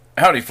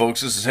Howdy, folks.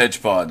 This is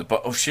HedgePod.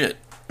 Oh, shit.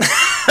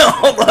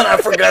 Hold on, I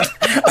forgot.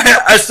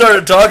 I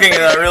started talking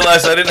and I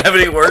realized I didn't have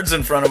any words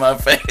in front of my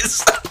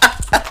face.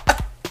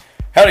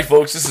 Howdy,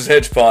 folks. This is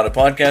HedgePod, a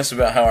podcast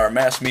about how our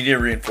mass media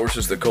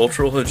reinforces the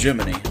cultural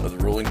hegemony of the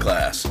ruling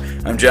class.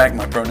 I'm Jack.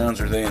 My pronouns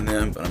are they and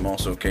them, but I'm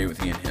also okay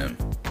with he and him.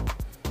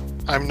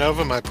 I'm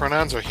Nova. My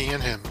pronouns are he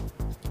and him.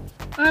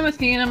 I'm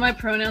Athena. My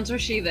pronouns are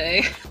she,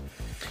 they.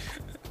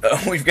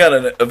 We've got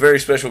a very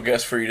special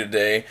guest for you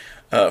today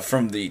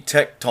from the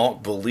Tech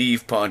Talk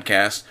Believe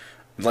podcast.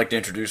 I'd like to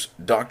introduce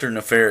Dr.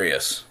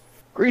 Nefarious.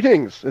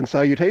 Greetings and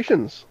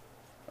salutations.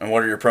 And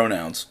what are your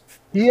pronouns?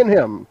 He and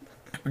him.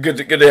 Good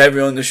to have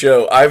you on the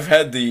show. I've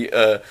had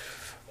the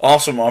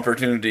awesome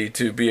opportunity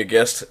to be a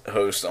guest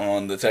host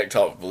on the Tech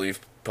Talk Believe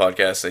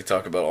podcast. They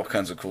talk about all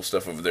kinds of cool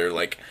stuff over there,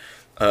 like,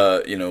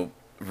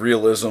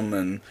 realism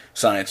and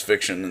science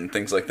fiction and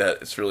things like that.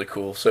 It's really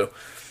cool. So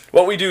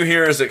what we do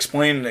here is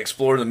explain and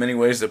explore the many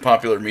ways that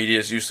popular media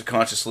is used to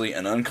consciously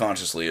and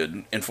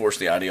unconsciously enforce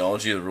the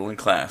ideology of the ruling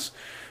class.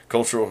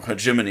 Cultural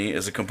hegemony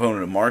is a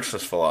component of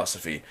Marxist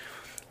philosophy.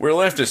 We're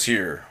leftists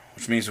here,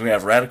 which means we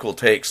have radical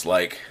takes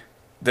like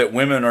that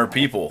women are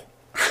people,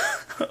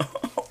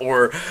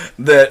 or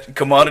that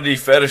commodity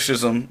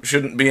fetishism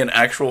shouldn't be an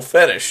actual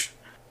fetish.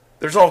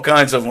 There's all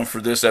kinds of them for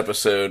this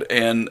episode,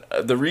 and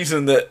the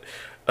reason that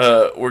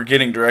we're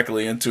getting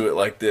directly into it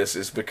like this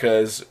is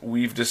because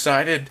we've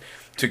decided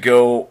to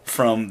go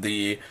from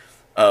the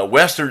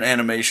Western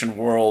animation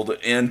world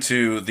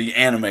into the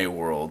anime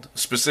world,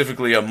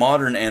 specifically a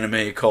modern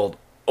anime called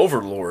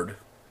Overlord.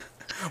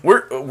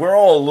 We're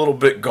all a little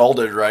bit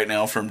galded right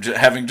now from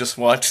having just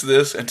watched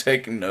this and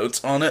taking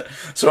notes on it.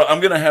 So I'm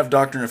going to have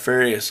Dr.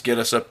 Nefarious get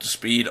us up to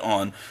speed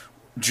on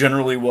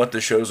generally what the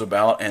show's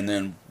about and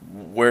then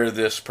where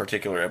this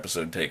particular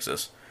episode takes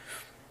us.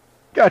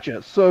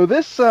 Gotcha. So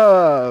this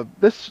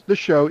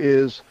show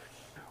is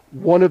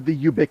one of the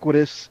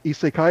ubiquitous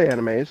isekai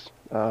animes.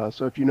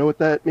 So if you know what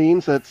that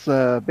means, that's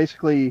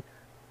basically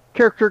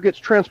character gets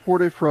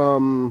transported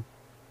from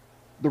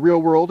the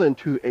real world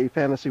into a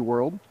fantasy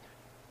world.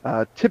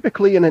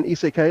 Typically in an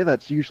isekai,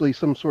 that's usually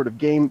some sort of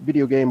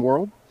video game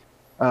world.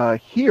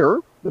 Here,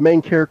 the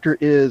main character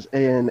is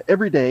an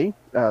everyday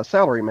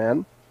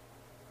salaryman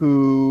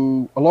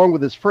who, along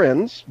with his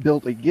friends,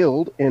 built a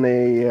guild in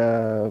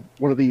a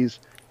one of these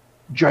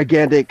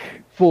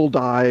gigantic full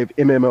dive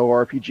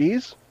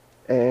MMORPGs,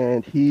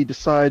 and he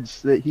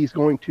decides that he's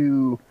going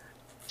to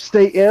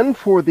stay in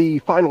for the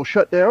final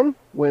shutdown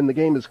when the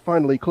game is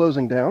finally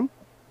closing down.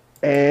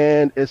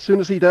 And as soon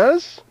as he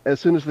does, as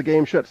soon as the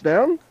game shuts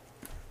down,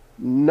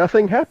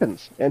 nothing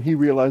happens, and he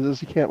realizes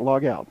he can't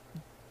log out.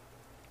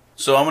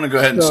 So I'm going to go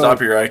ahead and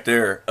stop you right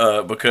there,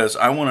 because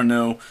I want to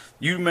know,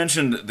 you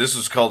mentioned this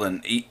is called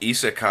an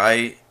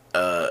isekai.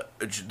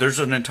 There's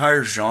an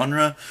entire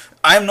genre.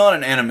 I'm not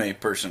an anime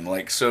person,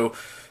 so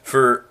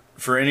for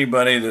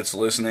anybody that's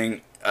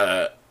listening,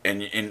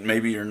 and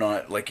maybe you're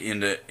not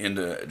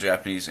into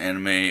Japanese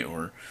anime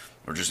or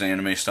just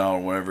anime style or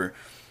whatever,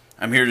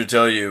 I'm here to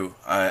tell you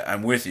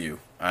I'm with you.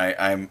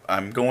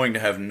 I'm going to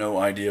have no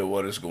idea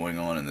what is going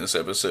on in this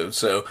episode,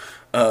 so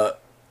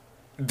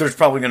there's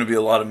probably going to be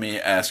a lot of me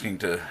asking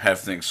to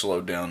have things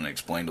slowed down and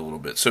explained a little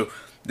bit. So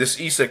this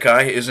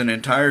isekai is an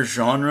entire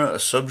genre, a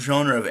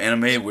subgenre of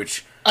anime,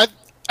 which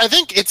I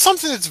think it's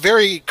something that's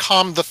very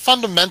common. The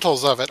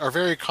fundamentals of it are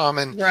very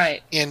common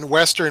in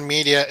Western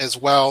media as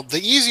well. The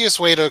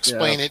easiest way to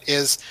explain it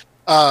is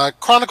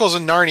Chronicles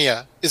of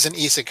Narnia is an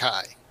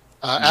isekai.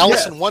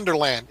 Alice in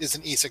Wonderland is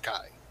an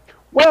isekai.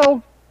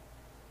 Well,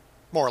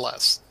 more or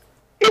less.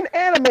 In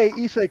anime,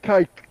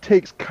 isekai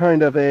takes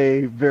kind of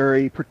a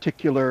very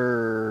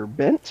particular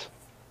bent,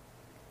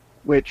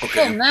 which...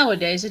 Well,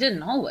 nowadays, it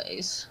didn't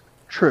always.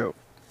 True.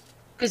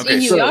 Because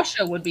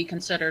Inuyasha would be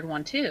considered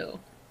one, too.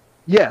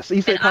 Yes,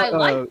 isekai... And I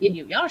like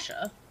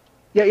Inuyasha.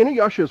 Yeah,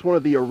 Inuyasha is one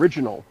of the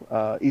original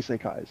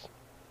isekais.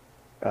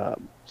 But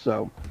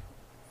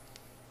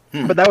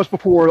that was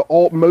before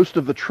most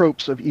of the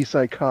tropes of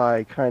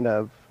isekai kind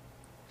of...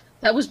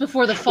 That was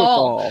before the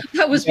fall.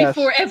 That was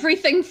before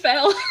everything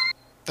fell.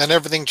 Then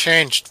everything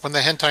changed when the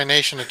Hentai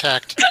Nation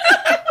attacked.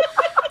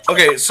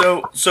 Okay,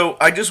 so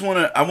I just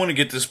want to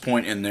get this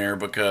point in there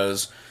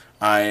because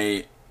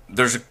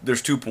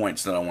there's 2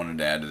 points that I wanted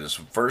to add to this.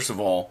 First of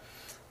all,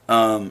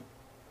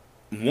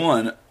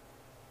 one,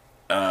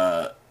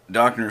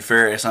 Dr.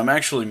 Nefarious, I'm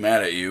actually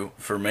mad at you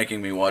for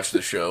making me watch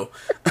the show.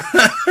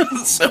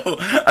 So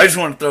I just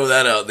want to throw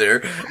that out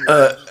there.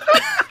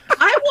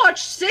 I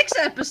watched 6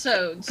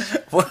 episodes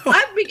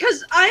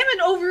because I'm an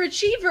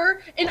overachiever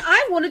and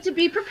I wanted to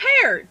be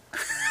prepared.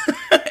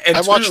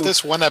 I watched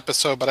this one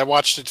episode, but I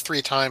watched it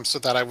 3 times so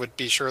that I would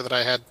be sure that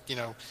I had,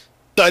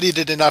 studied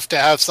it enough to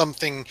have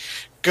something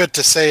good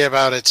to say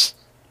about it.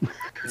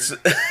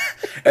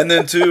 And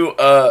then 2,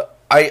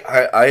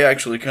 I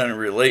actually kind of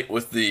relate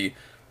with the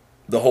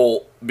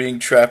whole being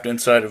trapped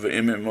inside of an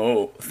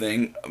MMO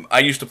thing. I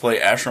used to play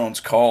Asheron's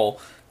Call,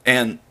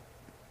 and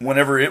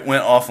whenever it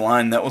went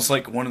offline, that was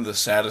like one of the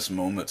saddest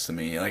moments to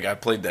me. Like, I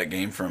played that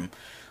game from,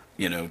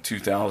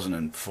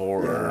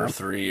 2004 or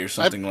 3 or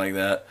something like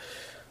that.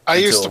 I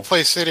used to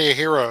play City of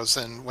Heroes,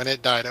 and when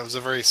it died, it was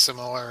a very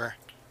similar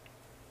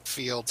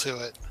feel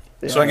to it.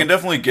 So I can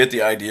definitely get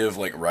the idea of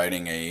like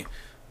writing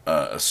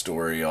a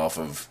story off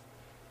of,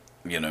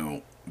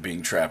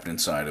 being trapped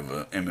inside of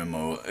a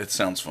MMO. It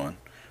sounds fun.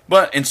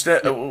 But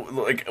instead,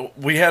 like,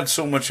 we had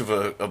so much of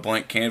a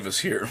blank canvas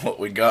here. What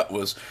we got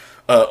was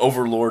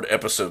Overlord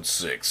Episode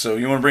 6. So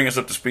you want to bring us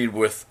up to speed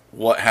with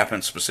what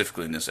happened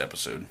specifically in this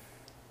episode?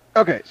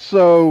 Okay,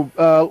 so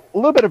a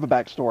little bit of a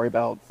backstory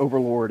about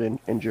Overlord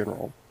in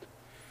general.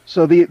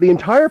 So the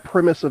entire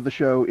premise of the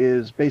show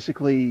is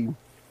basically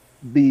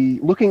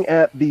looking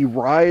at the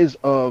rise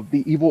of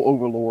the evil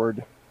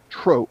Overlord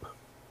trope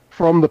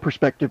from the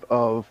perspective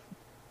of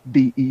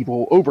the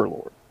evil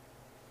Overlord.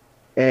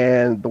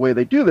 And the way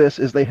they do this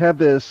is they have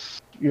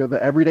this, the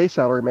everyday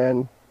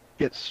salaryman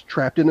gets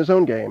trapped in his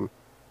own game.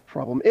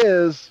 Problem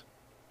is,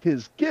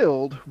 his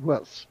guild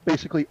was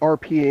basically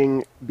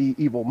RPing the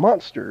evil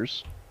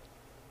monsters,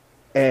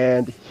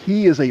 and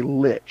he is a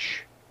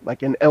lich,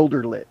 like an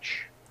elder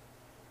lich.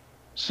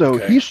 So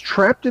he's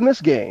trapped in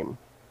this game.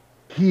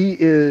 He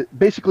is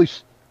basically,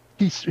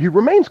 he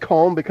remains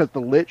calm because the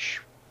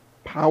lich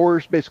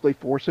powers basically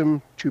force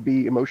him to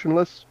be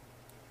emotionless,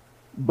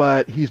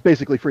 but he's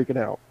basically freaking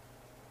out.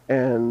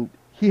 And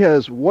he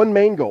has one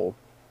main goal,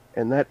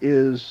 and that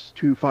is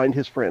to find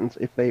his friends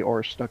if they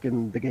are stuck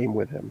in the game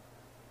with him.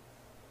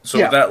 So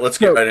with that, let's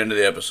get right into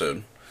the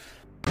episode.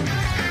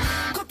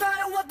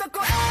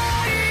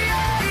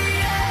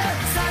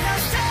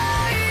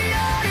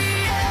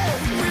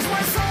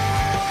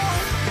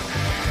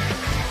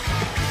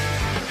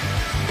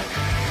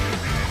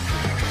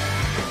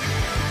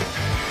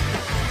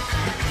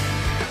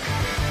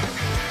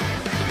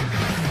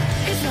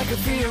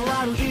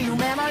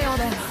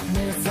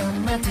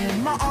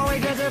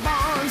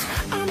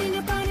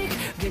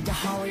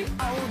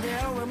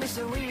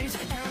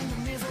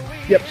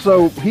 Yep,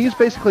 so he's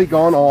basically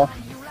gone off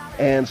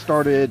and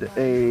started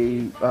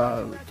in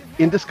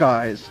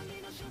disguise,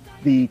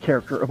 the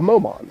character of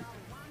Momon.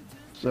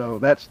 So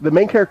that's the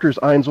main character is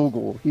Ainz Ooal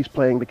Gold. He's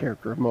playing the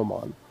character of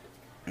Momon.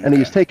 And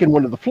he's taken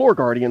one of the Floor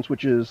Guardians,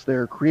 which is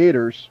their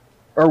creators,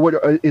 or what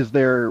is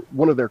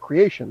one of their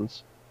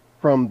creations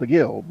from the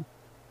guild,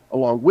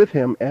 along with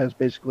him as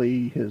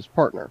basically his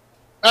partner.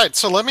 All right,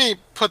 so let me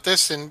put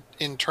this in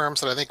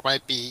terms that I think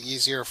might be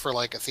easier for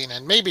like Athena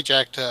and maybe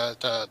Jack to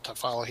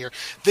follow here.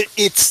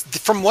 It's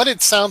from what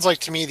it sounds like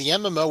to me, the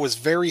MMO was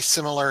very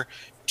similar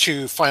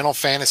to Final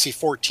Fantasy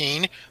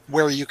XIV,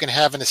 where you can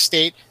have an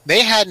estate.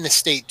 They had an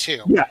estate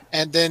too. Yeah.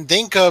 And then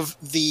think of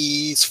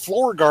these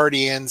Floor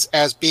Guardians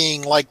as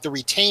being like the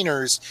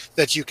retainers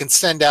that you can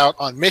send out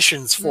on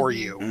missions for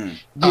you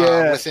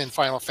within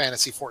Final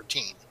Fantasy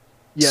XIV.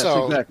 Yes,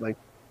 exactly.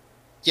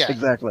 Yeah,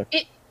 exactly.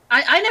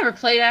 I never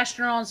played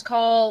Astronaut's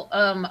Call.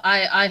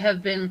 I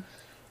have been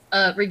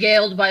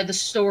regaled by the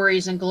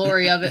stories and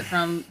glory of it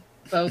from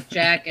both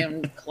Jack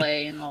and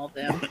Clay and all of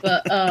them.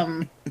 But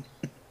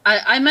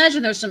I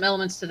imagine there's some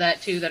elements to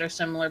that too that are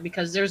similar,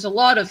 because there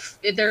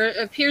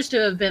appears to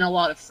have been a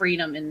lot of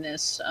freedom in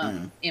this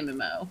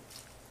MMO.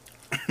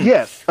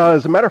 Yes,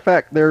 as a matter of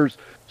fact, let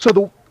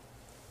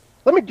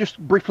me just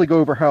briefly go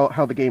over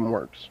how the game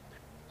works.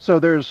 So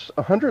there's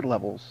 100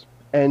 levels,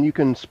 and you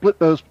can split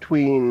those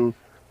between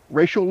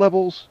racial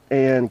levels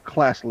and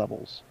class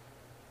levels.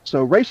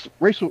 So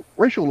racial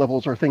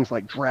levels are things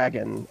like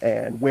dragon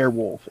and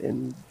werewolf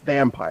and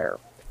vampire.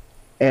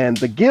 And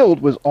the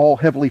guild was all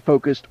heavily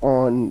focused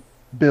on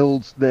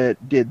builds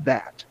that did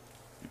that.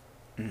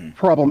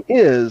 Problem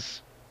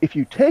is, if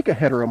you take a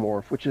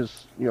heteromorph, which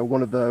is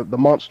one of the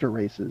monster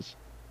races,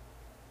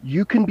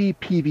 you can be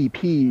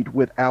PvP'd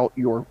without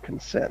your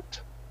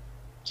consent.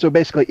 So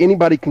basically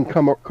anybody can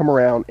come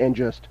around and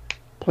just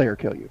player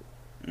kill you.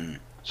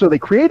 So they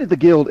created the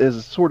guild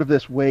as sort of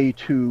this way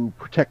to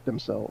protect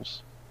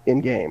themselves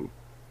in game.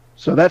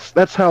 So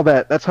that's how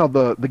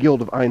the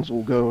guild of Ainz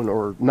Ooal Gold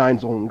or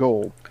Ainz Ooal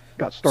Gold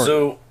got started.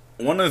 So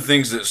one of the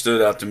things that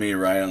stood out to me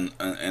right in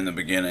the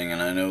beginning, and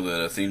I know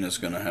that Athena's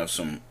going to have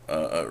some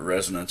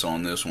resonance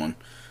on this one,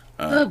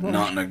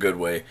 not in a good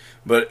way,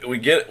 but we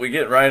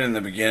get right in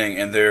the beginning,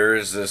 and there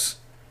is this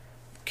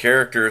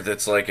character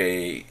that's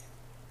she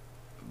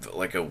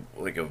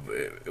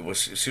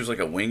was like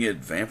a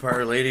winged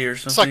vampire lady or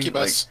something.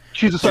 Succubus.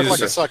 She's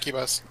a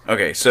succubus.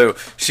 Okay, so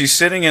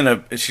she's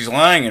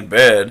lying in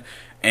bed,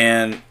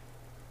 and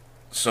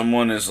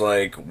someone is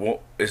like,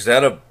 is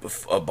that a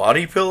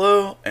body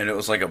pillow? And it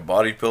was like a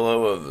body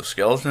pillow of the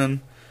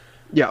skeleton.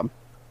 Yeah.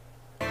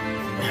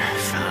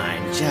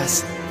 Fine,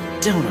 just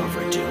don't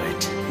overdo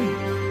it.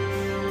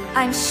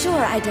 I'm sure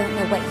I don't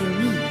know what you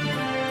mean,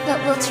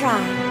 but we'll try.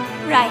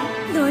 Right,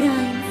 Lord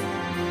Ainz?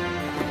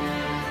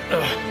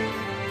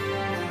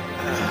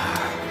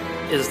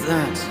 Is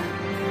that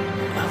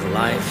a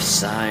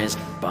life-sized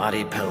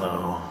body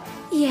pillow?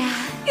 Yeah,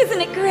 isn't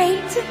it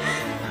great?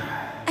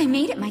 I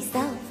made it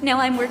myself. Now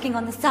I'm working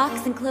on the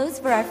socks and clothes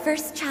for our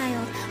first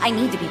child. I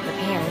need to be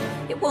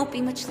prepared. It won't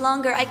be much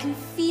longer. I can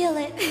feel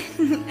it.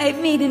 I've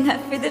made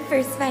enough for the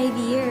first 5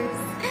 years.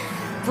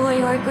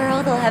 Boy or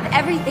girl, they'll have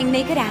everything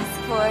they could ask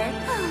for.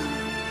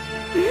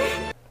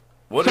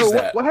 What is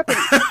that? What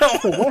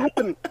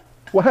happened?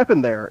 What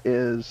happened there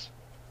is,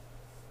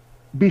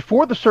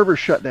 before the servers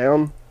shut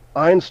down,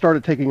 Ainz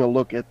started taking a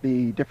look at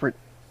the different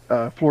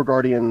Floor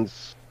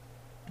Guardians,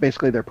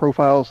 basically their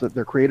profiles that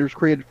their creators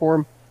created for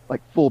them,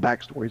 like full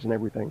backstories and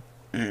everything.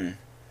 Mm.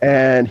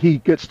 And he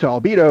gets to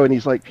Albedo, and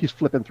he's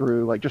flipping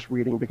through, like, just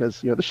reading,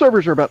 because the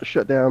servers are about to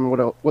shut down.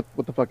 What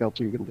the fuck else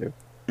are you gonna do?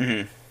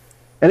 Mm-hmm.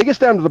 And it gets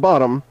down to the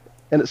bottom,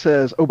 and it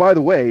says, "Oh, by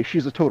the way,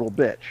 she's a total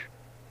bitch."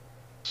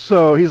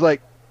 So he's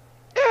like,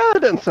 "Yeah,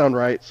 that doesn't sound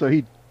right." So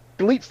he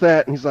deletes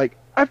that, and he's like,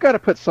 "I've got to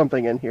put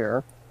something in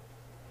here.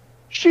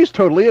 She's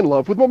totally in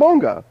love with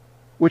Momonga,"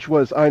 which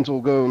was Ainz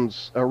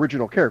Ooal-Gown's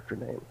original character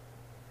name.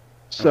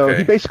 So Okay.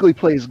 he basically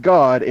plays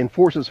God and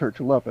forces her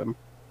to love him.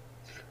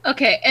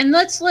 Okay, and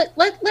let's talk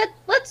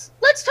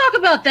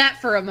about that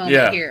for a moment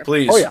Yeah, here.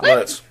 please. Oh, yeah.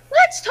 Let's.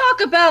 Let's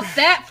talk about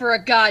that for a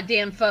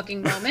goddamn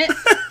fucking moment.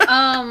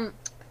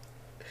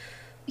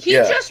 He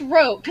Yeah. just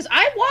wrote, because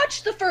I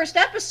watched the first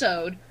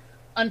episode,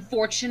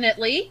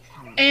 unfortunately,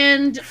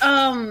 and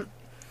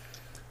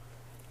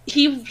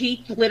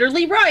he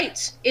literally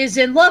writes, "is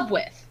in love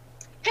with."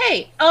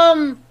 Hey,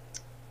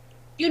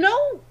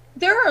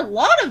 there are a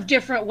lot of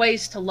different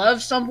ways to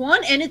love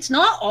someone, and it's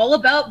not all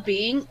about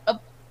being a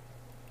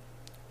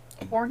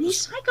horny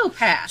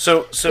psychopath.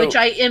 So which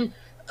I am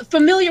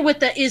familiar with,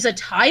 that is a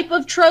type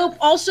of trope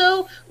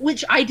also,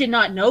 which I did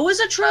not know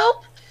was a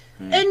trope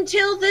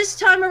until this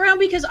time around,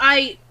 because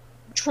I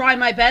try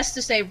my best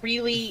to stay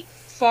really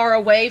far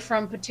away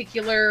from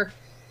particular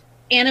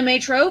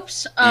anime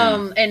tropes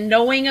and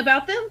knowing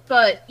about them.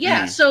 But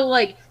yeah, so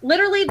like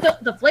literally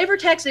the flavor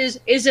text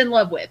is in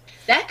love with.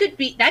 That could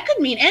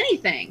mean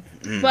anything.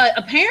 But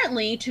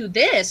apparently to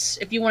this,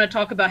 if you want to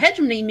talk about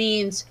hegemony,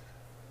 means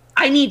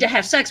I need to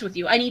have sex with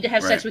you. I need to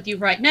have sex with you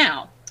right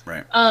now.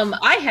 Right.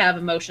 I have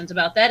emotions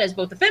about that as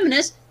both a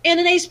feminist and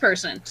an ace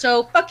person.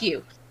 So fuck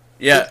you.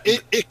 Yeah.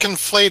 It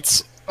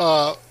conflates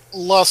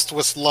lust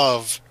with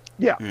love.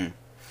 Yeah.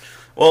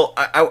 Well,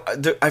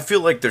 I feel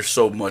like there's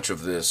so much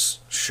of this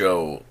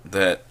show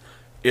that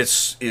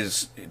is,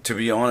 to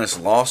be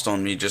honest, lost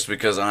on me just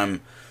because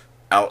I'm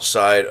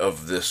outside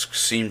of this,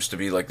 seems to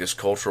be like this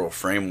cultural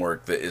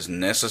framework that is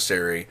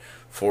necessary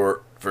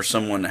for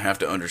someone to have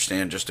to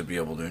understand just to be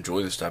able to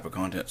enjoy this type of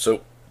content.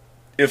 So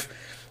if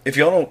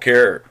y'all don't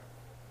care,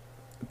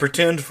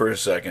 pretend for a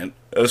second,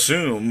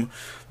 assume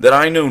that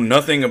I know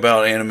nothing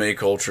about anime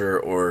culture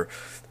or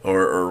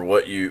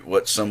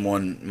what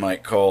someone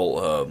might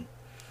call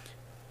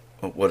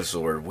what is the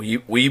word?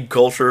 Weeb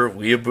culture,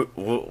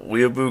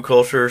 weeaboo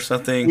culture, or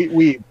something.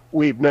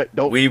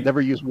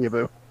 Never use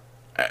weeaboo.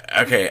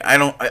 Okay, I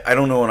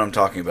don't know what I'm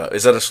talking about.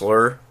 Is that a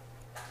slur?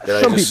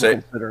 Did Some I just people say?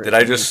 consider it. Did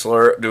I just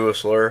do a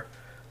slur?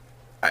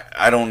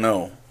 I don't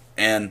know,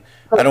 and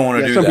I don't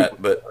want to do some that.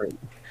 people But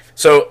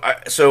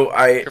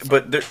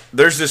but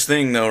there's this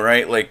thing though,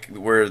 right? Like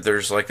where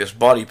there's like this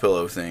body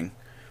pillow thing.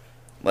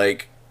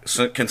 Like,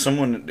 so can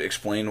someone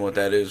explain what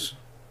that is?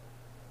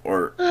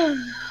 Or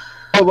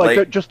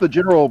just the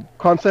general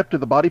concept of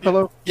the body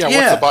pillow? Yeah,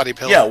 what's the body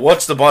pillow? Yeah,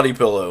 what's the body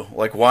pillow?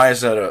 Like, why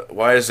is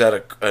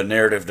that a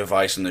narrative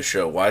device in the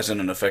show? Why is it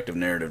an effective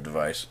narrative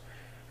device?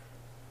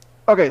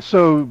 Okay,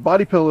 so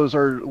body pillows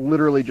are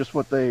literally just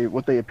what they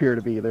appear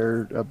to be.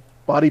 They're a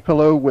body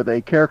pillow with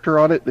a character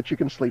on it that you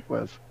can sleep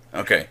with.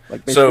 Okay,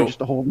 Like basically just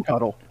to hold and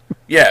cuddle.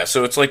 Yeah,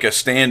 so it's like a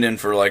stand-in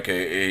for like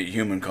a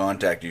human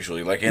contact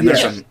usually. Like, and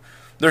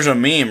there's a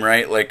meme,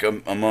 right? Like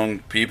among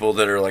people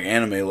that are like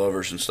anime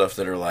lovers and stuff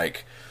that are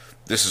like,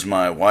 this is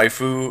my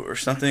waifu or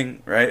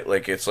something, right?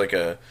 Like it's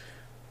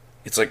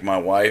like my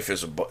wife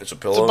is it's a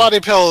pillow. It's a body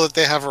pillow that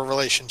they have a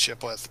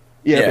relationship with.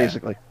 Yeah,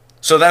 basically.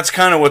 So that's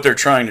kind of what they're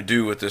trying to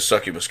do with this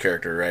succubus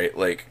character, right?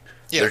 Like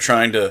they're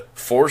trying to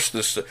force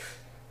the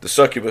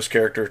succubus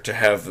character to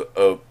have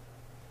a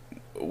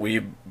wee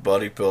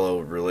body pillow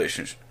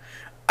relationship.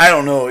 I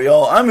don't know,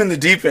 y'all. I'm in the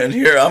deep end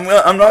here. I'm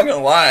not gonna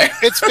lie.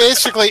 It's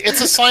basically a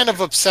sign of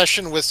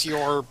obsession with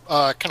your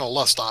kind of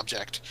lust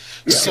object.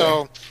 Yeah.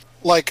 So,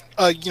 like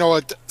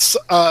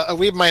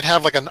we might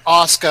have like an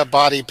Asuka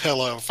body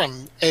pillow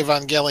from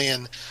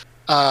Evangelion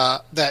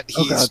that he's.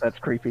 Oh god, that's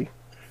creepy.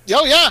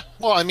 Oh yeah.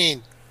 Well, I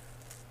mean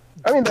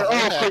they're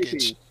all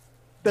creepy.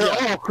 They're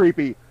all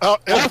creepy. Oh,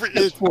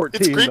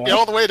 it's creepy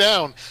all the way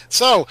down.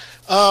 So,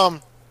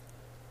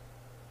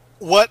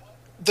 what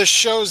the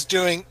show's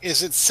doing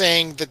is it's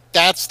saying that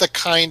that's the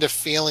kind of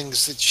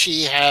feelings that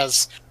she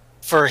has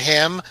for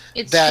him.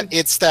 It's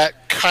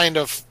that kind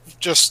of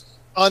just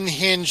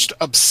unhinged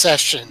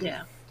obsession.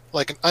 Yeah.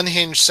 Like an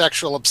unhinged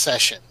sexual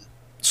obsession.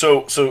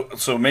 So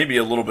maybe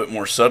a little bit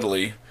more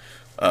subtly,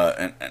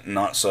 and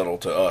not subtle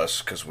to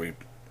us because we,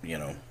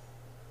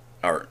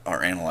 are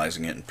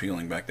analyzing it and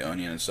peeling back the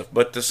onion and stuff.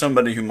 But to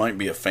somebody who might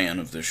be a fan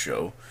of this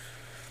show,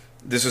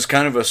 this is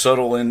kind of a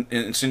subtle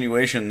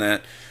insinuation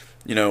that,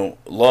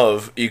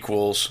 love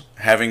equals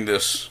having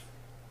this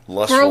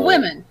lustful... For a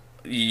woman.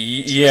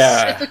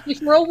 Yeah. Specifically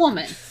for a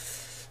woman.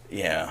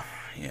 Yeah.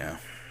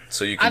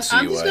 So you can see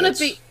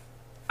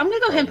why I'm gonna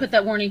go ahead and put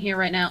that warning here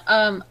right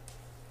now.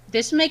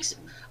 This makes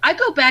I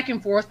go back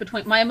and forth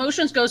between my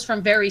emotions goes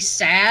from very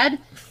sad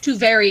to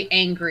very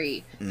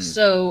angry.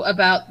 So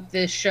about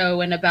this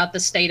show and about the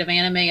state of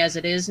anime as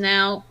it is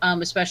now,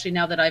 especially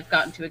now that I've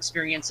gotten to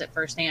experience it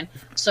firsthand.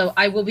 So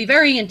I will be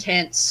very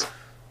intense.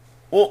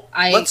 Well,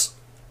 I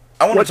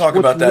want to talk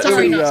about that.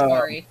 Sorry, not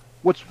sorry.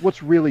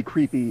 What's really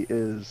creepy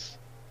is,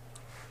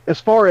 as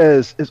far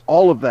as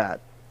all of that,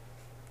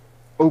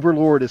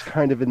 Overlord is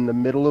kind of in the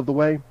middle of the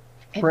way.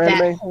 And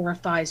that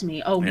horrifies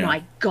me. Oh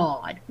my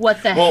god.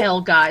 What the hell,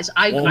 guys?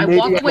 I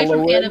walked away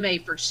from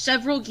anime for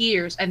several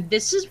years, and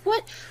this is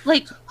what,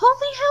 like,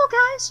 holy hell,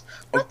 guys.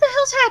 What the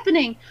hell's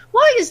happening?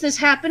 Why is this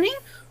happening?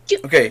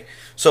 Okay,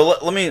 so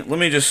let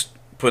me just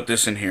put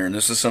this in here, and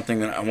this is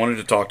something that I wanted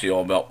to talk to you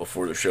all about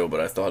before the show,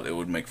 but I thought it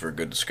would make for a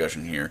good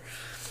discussion here.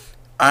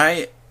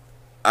 I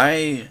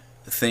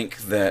think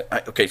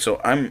that...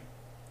 so I'm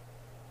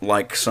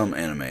like some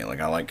anime. Like,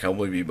 I like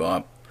Cowboy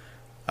Bebop.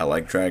 I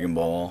like Dragon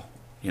Ball.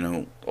 You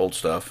know, old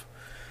stuff.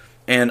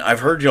 And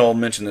I've heard y'all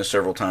mention this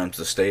several times,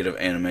 the state of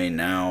anime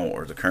now,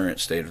 or the current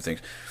state of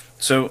things.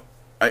 So,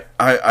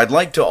 I'd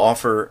like to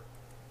offer,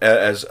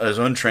 as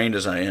untrained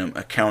as I am,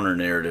 a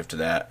counter-narrative to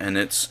that. And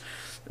it's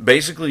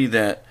basically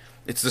that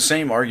it's the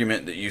same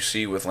argument that you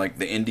see with, like,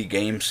 the indie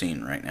game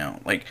scene right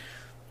now. Like,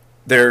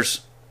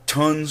 there's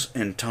tons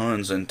and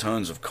tons and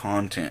tons of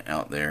content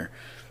out there.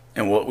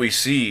 And what we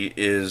see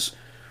is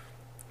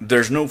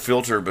there's no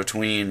filter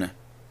between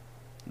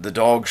the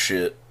dog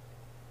shit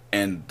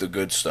and the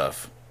good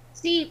stuff.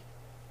 See,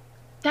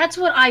 that's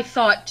what I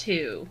thought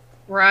too,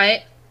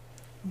 right?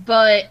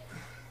 But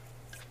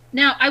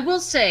now I will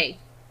say,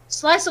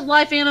 slice of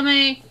life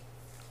anime,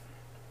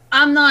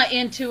 I'm not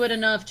into it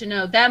enough to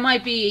know. That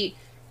might be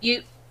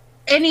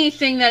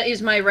anything that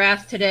is my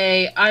wrath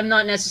today. I'm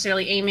not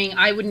necessarily aiming.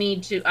 I would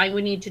need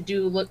to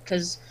do look,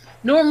 because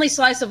normally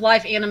slice of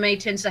life anime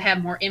tends to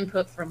have more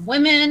input from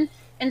women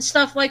and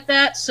stuff like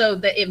that, so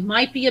that it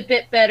might be a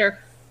bit better.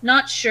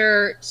 Not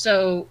sure.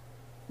 So,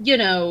 you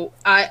know,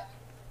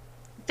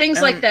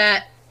 things like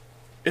that.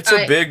 It's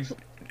a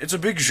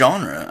big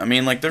genre. I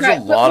mean, like, there's a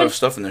lot of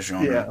stuff in this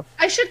genre. Yeah.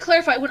 I should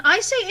clarify. When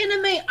I say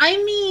anime,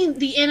 I mean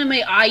the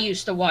anime I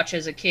used to watch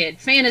as a kid.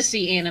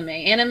 Fantasy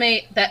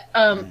anime that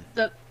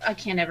I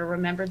can't ever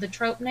remember the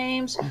trope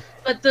names,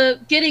 but the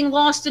getting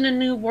lost in a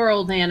new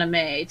world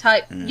anime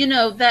type. You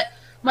know, that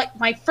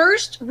my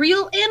first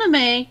real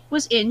anime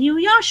was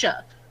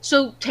Inuyasha.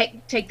 So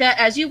take that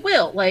as you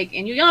will. Like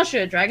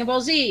Inuyasha, Dragon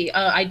Ball Z.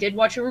 I did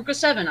watch Eureka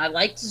 7. I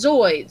liked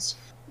Zoids.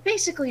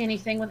 Basically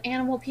anything with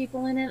animal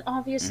people in it,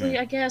 obviously,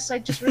 I guess. I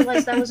just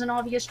realized that was an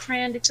obvious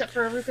trend, except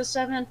for Eureka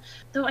 7.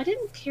 Though I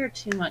didn't care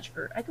too much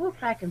for... I go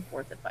back and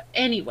forth. But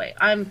anyway,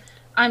 I'm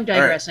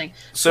digressing. Right.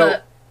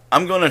 So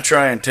I'm going to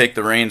try and take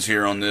the reins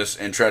here on this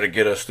and try to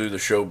get us through the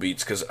show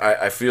beats, because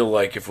I feel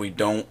like if we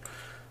don't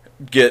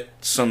get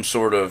some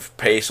sort of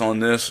pace on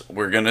this,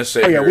 we're going to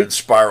sit here and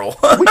spiral.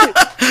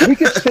 we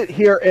could sit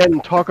here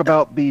and talk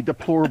about the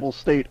deplorable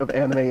state of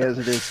anime as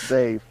it is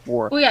today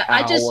for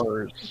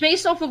hours.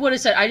 Based off of what it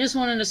said, I just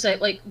wanted to say,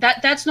 like,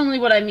 that's normally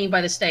what I mean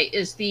by the state,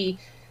 is the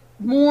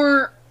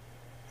more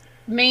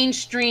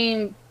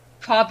mainstream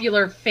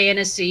popular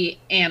fantasy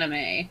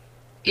anime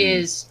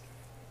is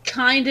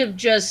kind of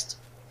just...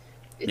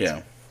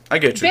 I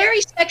get you.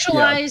 Very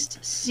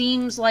sexualized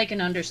seems like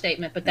an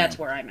understatement, but that's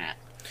where I'm at.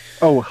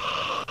 Oh,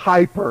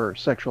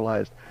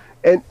 hyper-sexualized.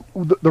 And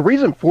the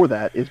reason for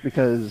that is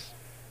because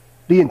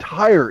the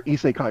entire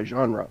isekai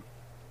genre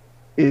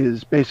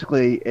is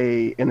basically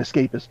an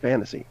escapist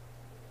fantasy.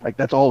 Like,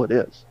 that's all it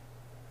is.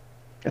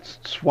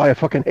 That's why I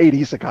fucking hate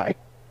isekai.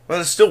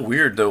 Well, it's still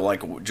weird, though.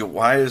 Like,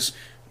 why does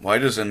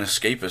an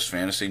escapist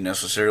fantasy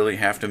necessarily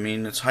have to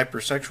mean it's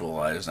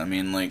hypersexualized? I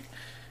mean, like,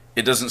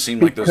 it doesn't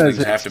seem like those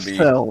things have to be...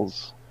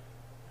 Sells.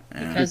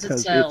 Yeah. Because it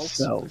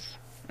sells.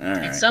 Right.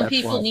 And some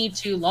people need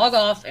to log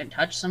off and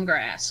touch some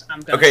grass. I'm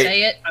going to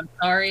say it. I'm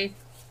sorry.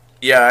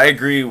 Yeah, I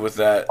agree with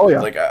that. Oh,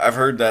 yeah. Like, I've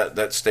heard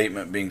that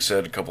statement being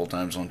said a couple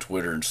times on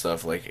Twitter and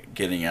stuff, like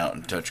getting out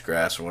and touch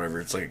grass or whatever.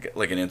 It's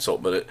like an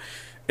insult, but it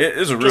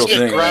is a real thing. Just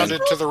get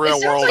grounded to the real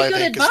world, I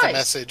think, is the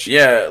message.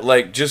 Yeah,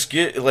 like, just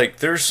get, like,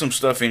 there's some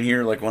stuff in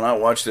here, like, when I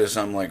watch this,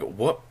 I'm like,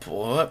 what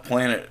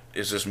planet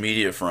is this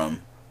media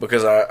from?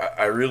 Because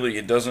I really,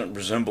 it doesn't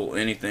resemble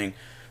anything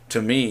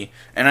to me.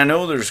 And I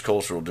know there's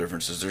cultural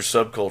differences, there's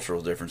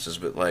subcultural differences,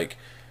 but, like,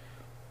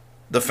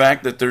 the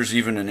fact that there's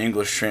even an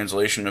English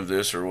translation of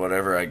this or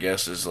whatever, I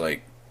guess, is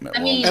like...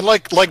 and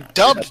like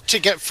dubbed to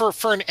get... For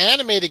an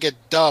anime to get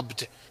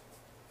dubbed,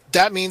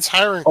 that means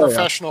hiring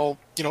professional,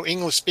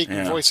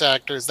 English-speaking voice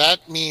actors.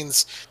 That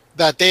means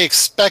that they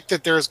expect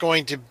that there's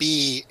going to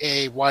be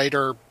a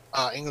wider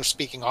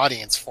English-speaking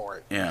audience for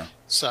it. Yeah.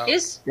 So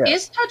is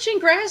touching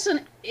grass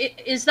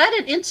is that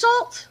an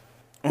insult?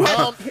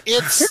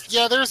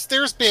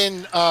 There's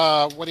been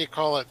what do you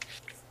call it?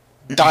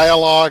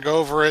 Dialogue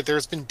over it.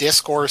 There's been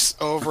discourse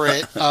over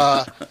it.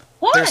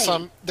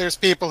 Why? There's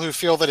people who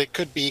feel that it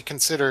could be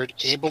considered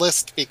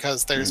ableist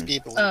because there's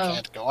people who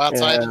can't go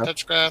outside and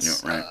touch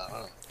grass. Yeah,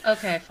 right.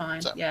 Okay,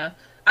 fine. So. Yeah.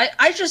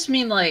 I just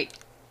mean, like,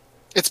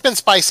 It's been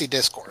spicy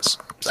discourse.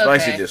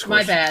 Spicy discourse.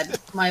 My bad.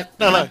 My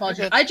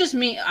apologies.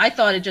 I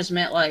thought it just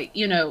meant like,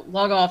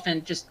 log off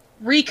and just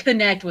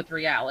reconnect with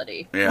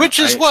reality. Yeah, which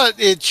is what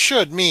it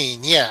should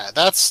mean. Yeah,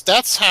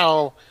 that's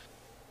how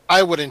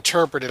I would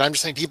interpret it. I'm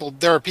just saying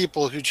there are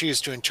people who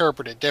choose to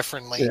interpret it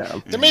differently. Yeah.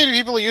 There may be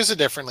people who use it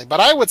differently, but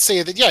I would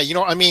say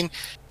that,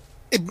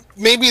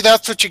 maybe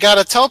that's what you got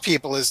to tell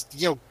people is,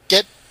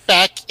 get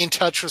back in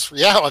touch with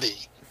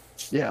reality.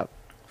 Yeah.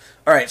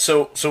 All right,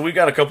 so we've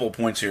got a couple of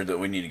points here that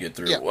we need to get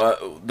through. Yeah.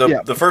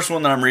 The first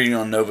one that I'm reading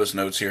on Nova's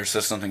notes here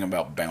says something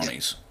about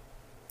bounties.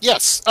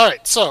 Yes. All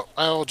right, so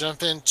I will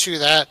jump into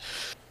that.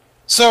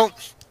 So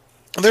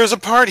there's a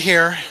part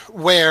here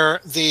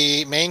where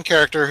the main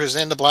character who's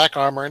in the black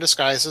armor in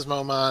disguise is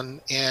Momon,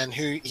 and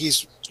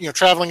he's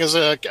traveling as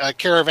a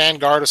caravan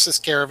guard of this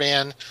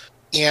caravan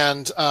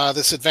and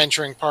this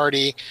adventuring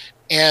party.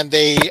 And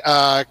they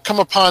come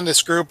upon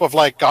this group of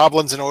like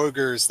goblins and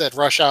ogres that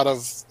rush out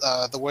of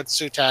the woods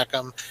to attack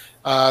them.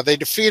 They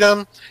defeat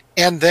them,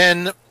 and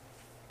then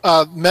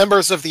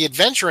members of the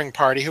adventuring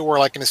party, who were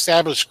like an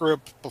established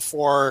group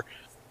before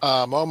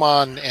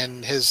Momon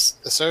and his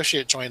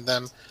associate joined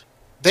them,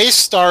 they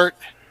start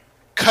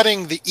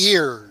cutting the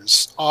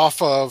ears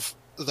off of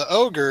the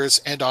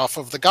ogres and off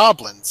of the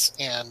goblins.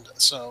 And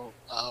so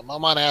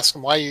Momon asks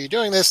him, "Why are you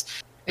doing this?"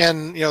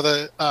 And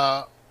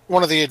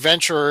one of the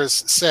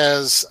adventurers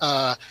says,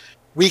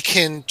 we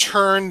can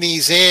turn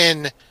these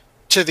in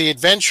to the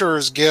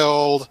Adventurers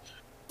Guild,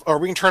 or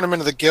we can turn them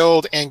into the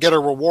guild and get a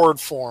reward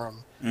for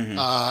them.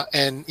 Mm-hmm.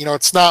 And,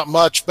 it's not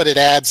much, but it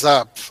adds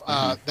up,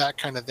 that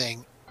kind of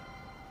thing.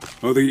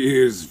 Are the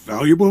ears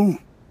valuable?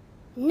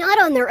 Not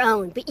on their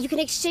own, but you can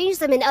exchange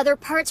them in other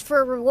parts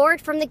for a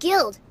reward from the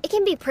guild. It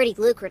can be pretty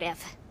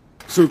lucrative.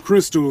 So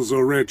crystals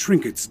or rare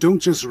trinkets don't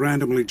just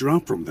randomly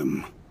drop from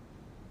them?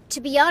 To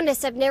be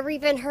honest, I've never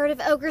even heard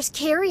of ogres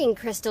carrying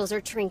crystals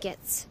or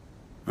trinkets.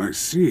 I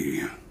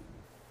see.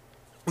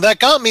 That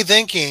got me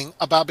thinking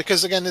about,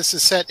 because again, this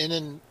is set in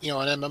an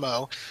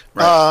MMO,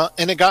 right.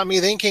 And it got me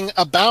thinking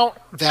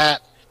about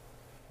that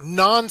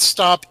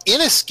non-stop,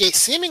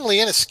 seemingly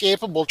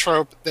inescapable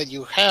trope that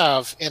you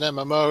have in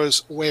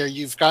MMOs, where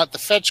you've got the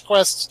fetch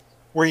quests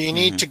where you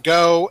need to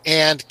go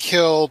and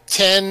kill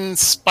 10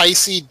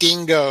 spicy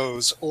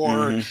dingoes,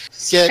 or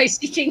get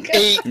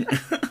 8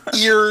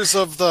 ears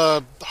of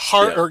the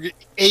heart, or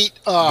 8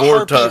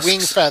 harpy wing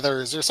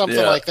feathers, or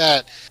something like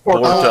that. Or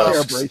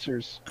hair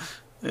bracers.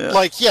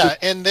 Yeah.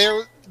 And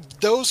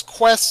those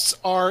quests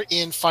are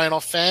in Final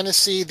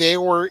Fantasy. They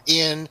were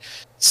in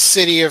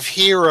City of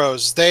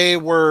Heroes. They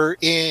were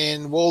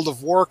in World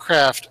of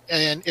Warcraft.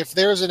 And if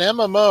there's an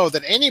MMO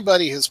that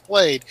anybody has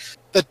played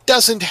that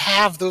doesn't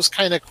have those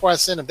kind of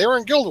quests in them, they were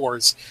in Guild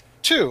Wars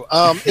too.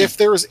 If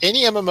there was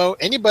any MMO,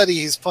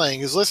 anybody who's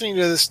playing, who's listening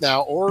to this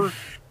now, or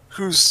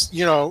who's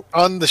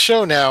on the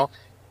show now,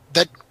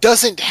 that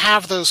doesn't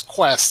have those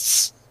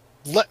quests,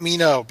 let me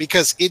know,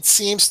 because it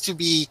seems to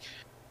be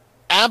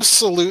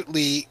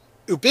absolutely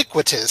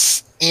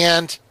ubiquitous.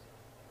 And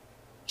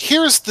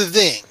here's the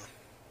thing: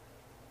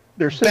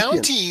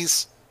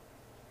 bounties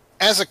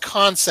as a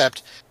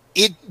concept,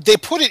 they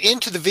put it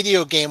into the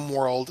video game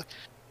world.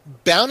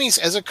 Bounties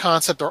as a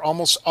concept are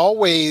almost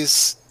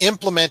always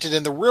implemented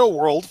in the real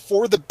world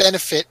for the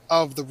benefit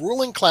of the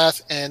ruling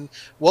class and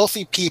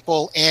wealthy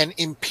people and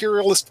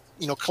imperialist,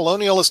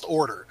 colonialist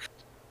order.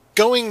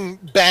 Going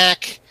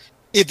back,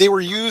 they were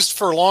used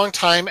for a long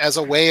time as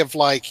a way of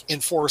like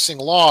enforcing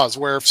laws,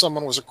 where if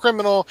someone was a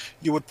criminal,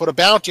 you would put a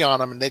bounty on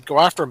them and they'd go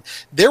after them.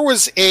 There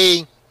was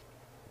a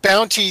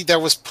bounty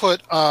that was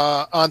put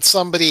on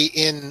somebody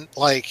in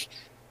like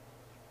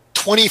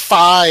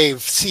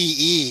 25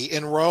 CE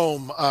in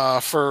Rome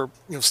for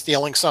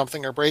stealing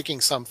something or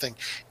breaking something.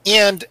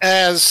 And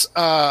as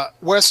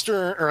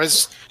Western, or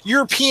as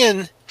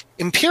European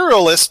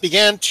imperialists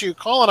began to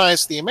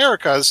colonize the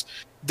Americas,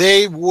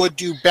 they would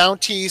do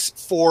bounties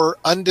for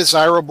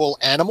undesirable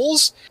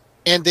animals,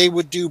 and they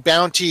would do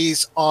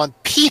bounties on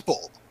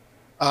people,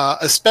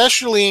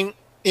 especially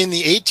in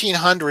the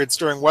 1800s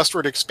during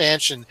westward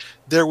expansion.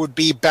 There would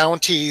be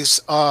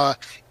bounties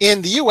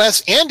in the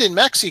U.S. and in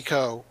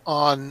Mexico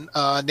on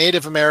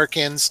Native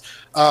Americans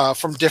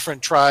from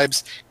different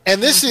tribes.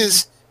 And this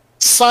is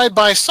side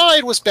by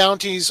side with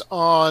bounties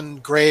on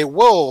gray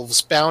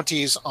wolves,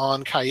 bounties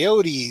on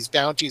coyotes,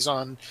 bounties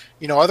on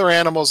other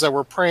animals that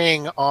were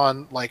preying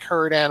on like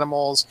herd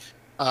animals,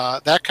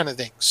 that kind of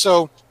thing.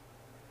 So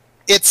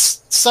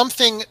it's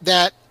something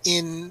that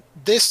in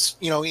this,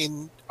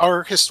 in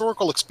our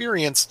historical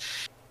experience,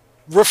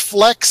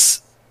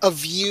 reflects a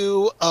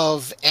view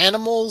of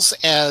animals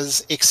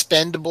as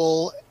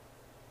expendable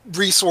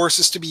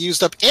resources to be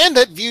used up, and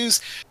that views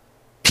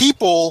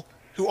people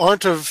who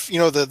aren't of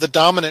the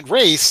dominant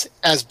race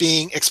as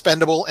being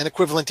expendable and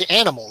equivalent to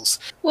animals.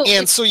 Well,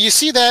 and so you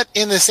see that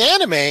in this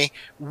anime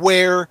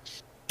where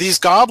these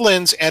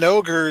goblins and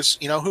ogres,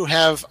 who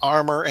have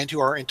armor and who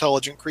are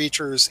intelligent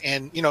creatures,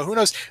 and who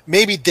knows,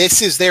 maybe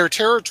this is their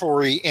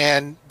territory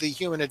and the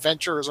human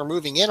adventurers are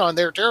moving in on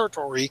their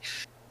territory,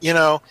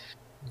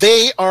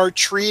 they are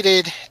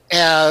treated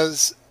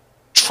as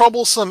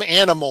troublesome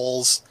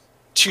animals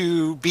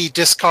to be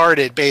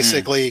discarded,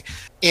 basically,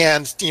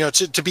 and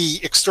to be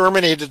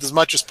exterminated as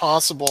much as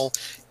possible.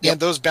 Yep. And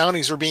those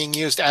bounties were being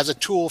used as a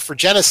tool for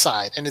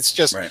genocide, and it's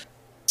just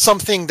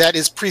something that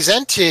is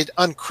presented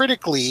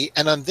uncritically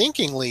and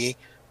unthinkingly.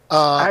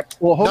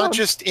 Not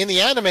just in the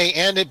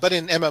anime but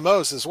in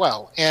MMOs as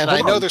well. And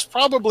I know there's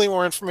probably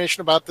more information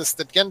about this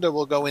that Gendo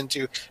will go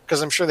into,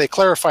 because I'm sure they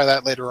clarify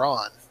that later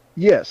on.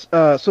 Yes.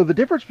 So the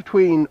difference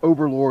between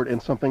Overlord and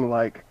something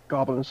like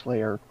Goblin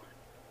Slayer,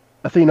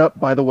 Athena,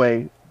 by the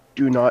way,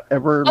 do not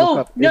ever look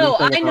up. No,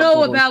 I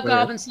know about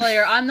Goblin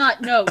Slayer. I'm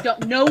not. No,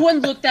 don't. No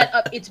one look that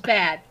up. It's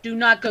bad. Do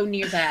not go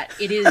near that.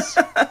 It is.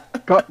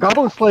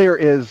 Goblin Slayer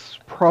is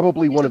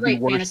probably one of the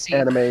worst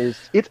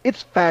animes.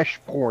 It's fash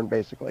porn,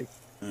 basically.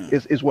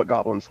 Is what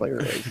Goblin Slayer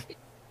is.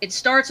 It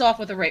starts off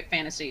with a rape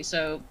fantasy,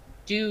 so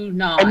do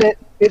not. And then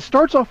it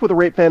starts off with a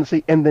rape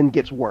fantasy and then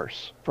gets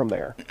worse from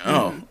there.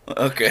 Oh,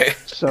 okay.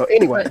 So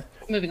anyway.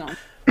 But moving on.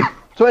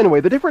 So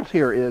anyway, the difference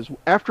here is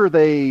after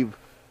they've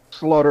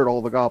slaughtered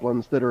all the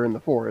goblins that are in the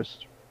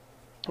forest,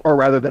 or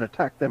rather that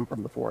attacked them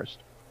from the forest,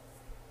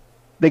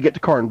 they get to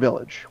Karn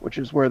Village, which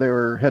is where they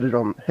were headed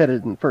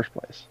in the first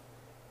place.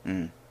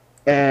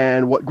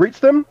 And what greets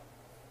them?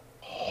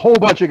 Whole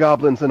bunch of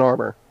goblins in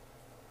armor.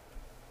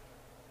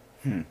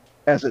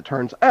 As it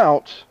turns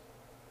out,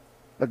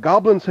 the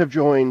goblins have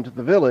joined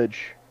the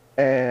village,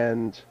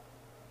 and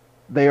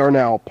they are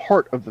now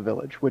part of the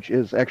village, which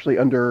is actually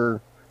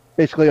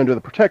basically under the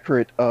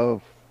protectorate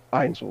of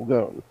Ainsel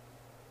Gone.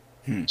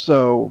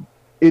 So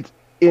it's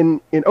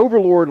in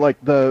Overlord, like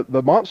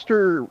the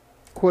monster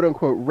quote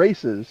unquote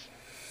races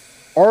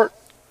aren't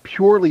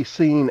purely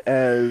seen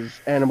as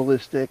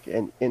animalistic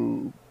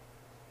and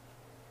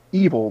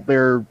evil.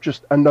 They're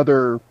just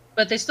another.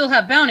 But they still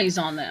have bounties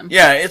on them.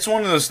 Yeah, it's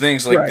one of those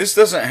things. Like this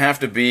doesn't have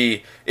to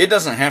be. It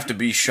doesn't have to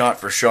be shot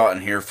for shot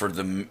in here for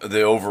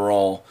the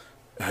overall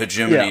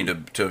hegemony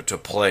to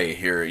play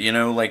here.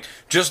 Like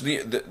just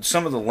the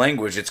some of the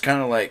language. It's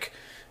kind of like,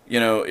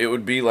 it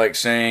would be like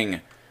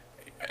saying,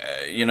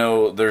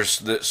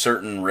 there's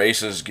certain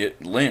races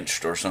get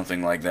lynched or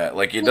something like that.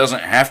 Like it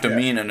doesn't have to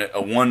mean a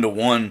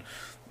 1-to-1,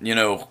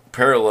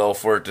 parallel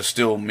for it to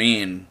still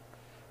mean.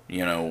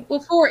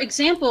 Well, for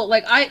example,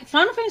 like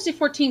Final Fantasy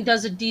XIV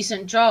does a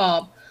decent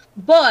job,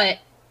 but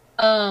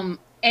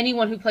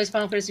anyone who plays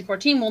Final Fantasy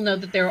XIV will know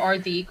that there are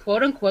the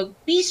quote-unquote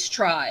beast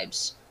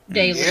tribes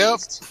dailies. Yep.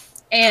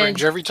 And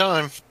cringe every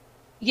time.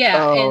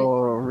 Yeah.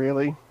 Oh,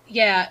 really?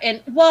 Yeah,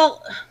 and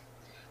well,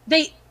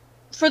 they,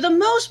 for the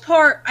most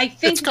part, I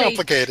think it's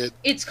complicated.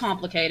 It's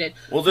complicated.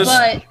 Well,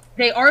 but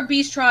they are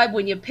beast tribe.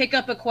 When you pick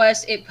up a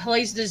quest, it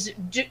plays this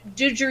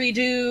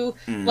didgeridoo,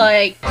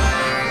 like.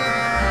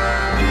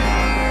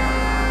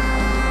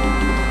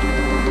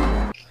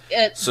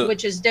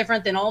 Which is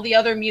different than all the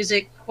other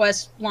music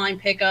quest line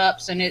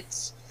pickups, and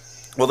it's.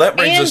 Well, that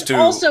brings us to.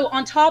 Also,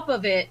 on top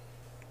of it,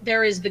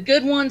 there is the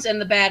good ones and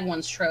the bad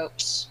ones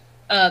tropes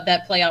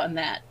that play out in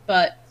that.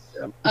 But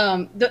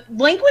the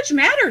language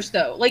matters,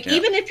 though. Like,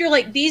 even if you're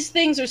like, these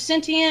things are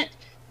sentient,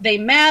 they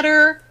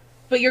matter,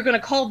 but you're going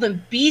to call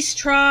them beast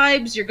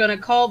tribes, you're going to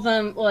call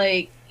them,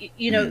 like,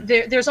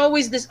 there's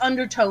always this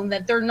undertone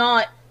that they're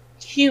not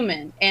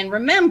human. And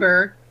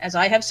remember, as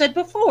I have said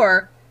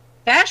before,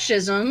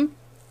 fascism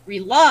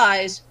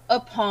relies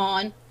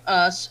upon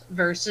us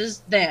versus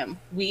them.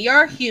 We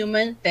are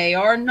human, they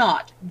are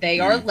not. They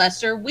are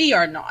lesser, we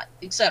are not,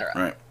 etc.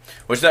 Right.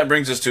 Which that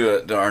brings us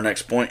to our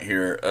next point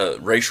here,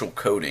 racial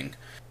coding.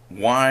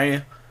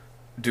 Why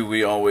do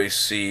we always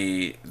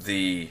see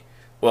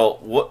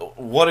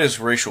what is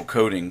racial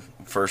coding,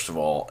 first of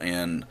all,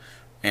 and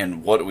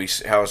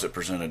how is it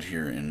presented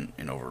here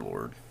in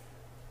Overlord?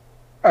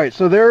 All right,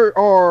 so there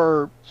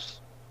are.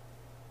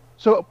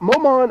 So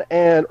Momon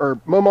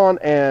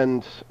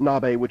and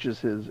Nabe, which is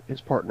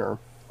his partner,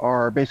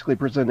 are basically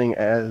presenting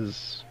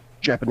as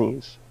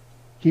Japanese.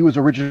 He was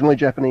originally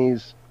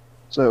Japanese,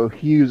 so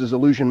he uses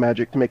illusion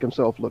magic to make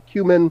himself look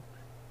human,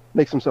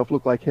 makes himself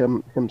look like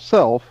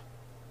himself,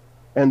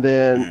 and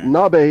then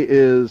Nabe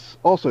is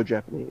also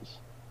Japanese.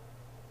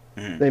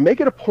 They make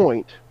it a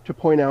point to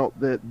point out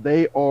that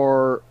they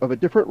are of a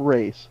different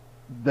race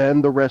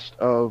than the rest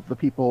of the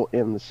people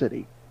in the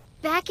city.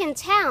 Back in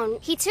town,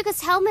 he took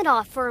his helmet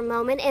off for a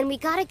moment and we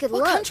got a good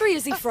look. What country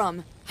is he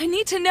from? I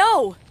need to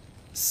know!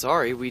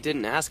 Sorry, we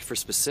didn't ask for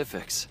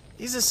specifics.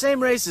 He's the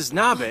same race as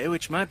Nabe,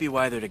 which might be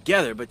why they're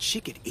together, but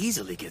she could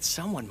easily get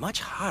someone much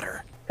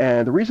hotter.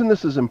 And the reason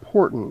this is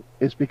important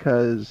is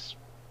because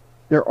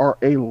there are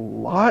a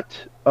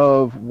lot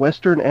of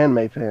Western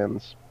anime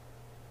fans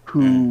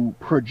who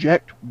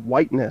project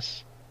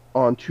whiteness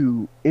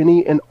onto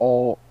any and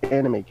all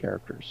anime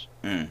characters.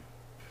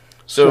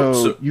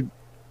 So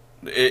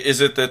is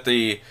it that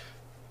the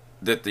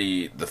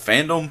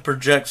fandom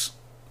projects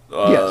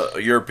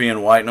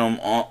European whiteness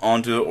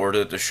onto it, or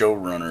that the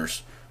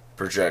showrunners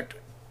project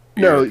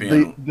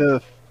European? No,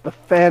 the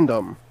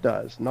fandom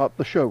does, not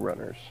the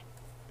showrunners.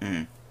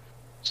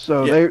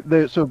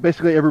 So so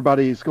basically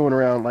everybody's going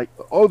around like,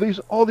 all these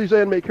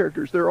anime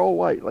characters, they're all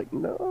white. Like,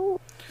 no.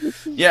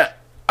 Yeah,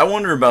 I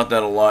wonder about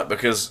that a lot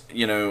because,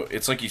 you know,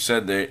 it's like you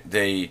said,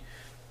 the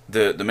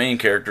main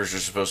characters are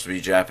supposed to be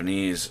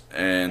Japanese,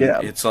 and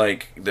it's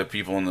like the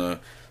people in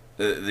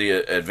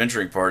the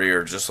adventuring party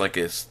are just like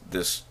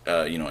this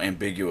you know,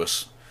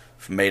 ambiguous,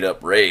 made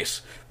up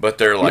race, but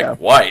they're like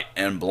white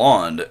and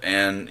blonde,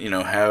 and you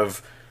know,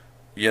 have,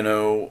 you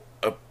know,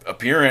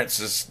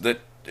 appearances that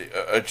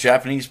a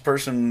Japanese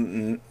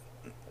person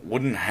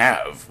wouldn't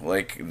have.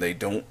 Like, they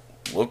don't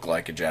look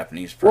like a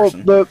Japanese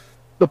person. Well,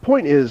 the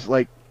point is,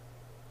 like,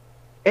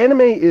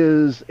 anime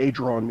is a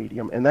drawn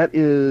medium, and that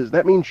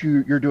means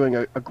you're doing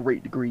a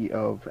great degree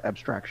of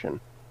abstraction.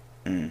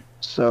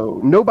 So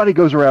nobody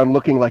goes around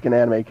looking like an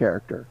anime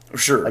character.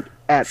 Sure. Like,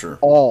 at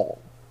all.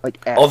 Like,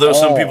 at Although all.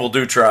 some people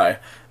do try.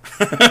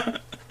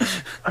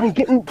 I mean,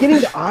 getting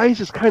the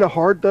eyes is kind of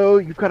hard, though.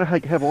 You've got to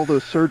have all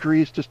those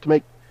surgeries just to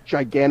make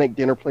gigantic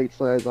dinner plate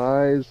size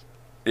eyes.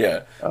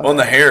 Yeah. Well, and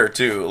the hair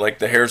too. Like,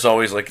 the hair's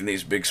always like in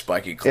these big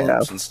spiky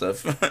clumps and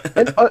stuff.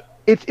 And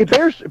it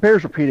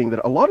bears repeating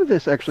that a lot of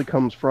this actually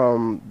comes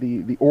from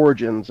the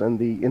origins and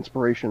the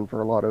inspiration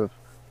for a lot of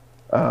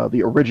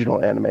the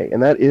original anime,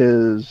 and that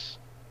is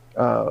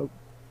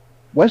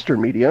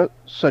Western media,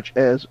 such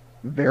as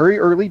very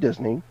early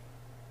Disney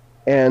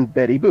and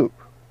Betty Boop,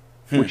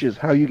 which is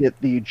how you get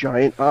the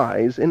giant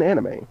eyes in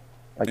anime.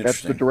 Like,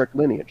 that's the direct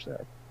lineage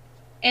there.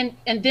 And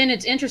then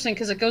it's interesting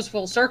because it goes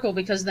full circle,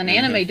 because then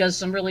anime does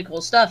some really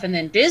cool stuff, and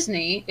then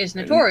Disney is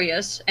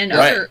notorious, and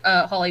other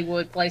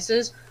Hollywood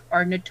places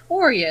are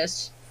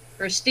notorious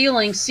for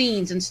stealing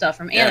scenes and stuff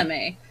from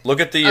anime. Look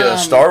at the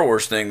Star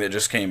Wars thing that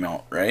just came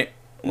out, right?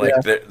 Like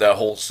that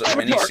whole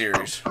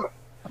mini-series.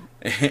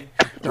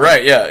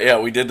 Right, yeah.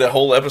 We did that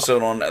whole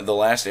episode on The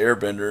Last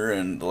Airbender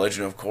and The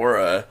Legend of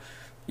Korra,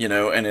 you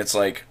know, and it's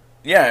like,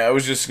 I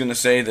was just going to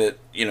say that,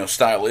 you know,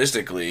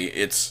 stylistically,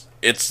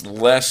 it's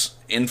less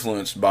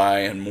influenced by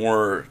and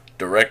more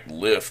direct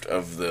lift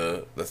of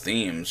the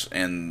themes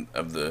and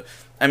of the,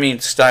 I mean,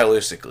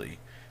 stylistically.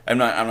 I'm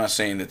not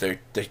saying that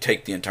they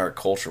take the entire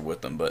culture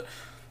with them, but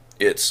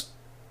it's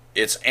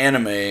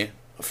anime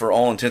for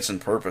all intents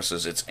and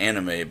purposes. It's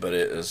anime, but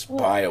it is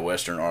by a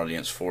Western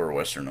audience for a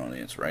Western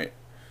audience, right?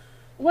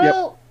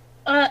 Well,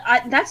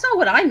 that's not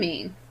what I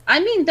mean. I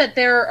mean that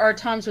there are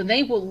times when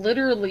they will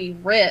literally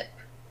rip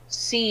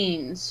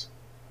scenes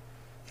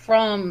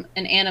from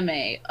an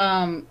anime.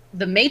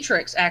 The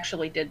Matrix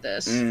actually did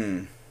this.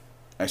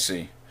 I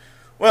see.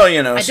 Well,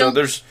 you know, so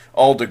there's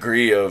all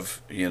degree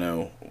of, you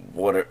know,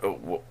 what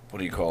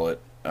do you call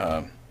it?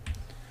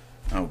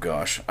 Oh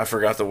gosh, I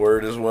forgot the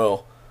word as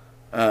well.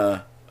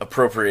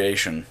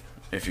 Appropriation,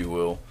 if you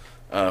will,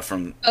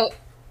 from.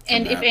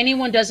 And if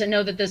anyone doesn't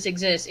know that this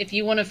exists, if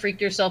you want to freak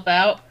yourself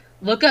out,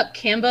 look up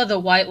Kimba the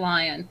White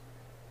Lion.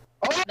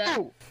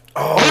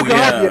 Oh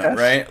yeah, yes.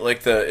 Right?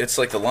 Like it's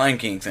like the Lion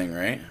King thing,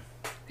 right?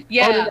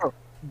 Yeah. Oh,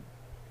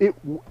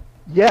 no.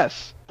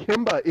 Yes,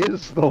 Kimba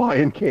is the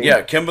Lion King.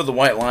 Yeah, Kimba the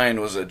White Lion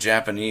was a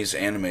Japanese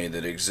anime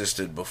that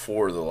existed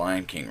before the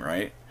Lion King,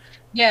 right?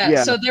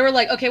 Yeah, so they were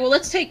like, okay, well,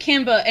 let's take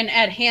Kimba and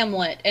add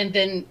Hamlet and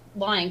then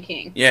Lion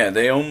King. Yeah,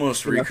 they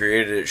almost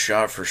recreated it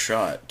shot for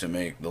shot to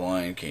make the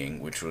Lion King,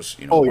 which was,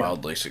 you know,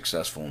 wildly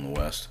successful in the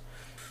West.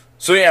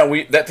 So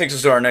yeah, that takes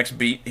us to our next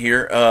beat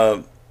here.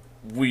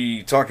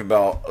 We talked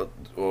about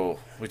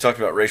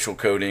racial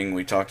coding.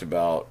 We talk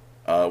about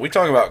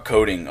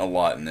coding a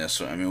lot in this.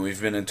 I mean, we've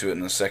been into it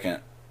in the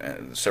second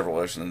several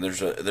lessons.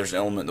 There's an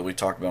element that we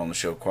talk about on the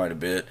show quite a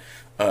bit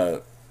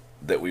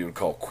that we would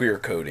call queer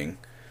coding.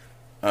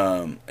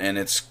 And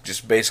it's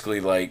just basically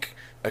like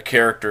a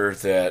character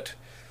that,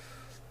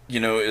 you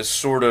know, is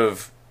sort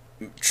of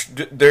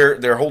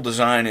their whole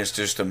design is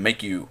just to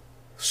make you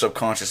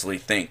subconsciously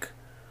think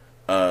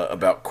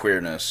about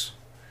queerness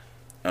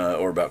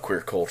or about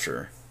queer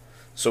culture.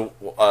 So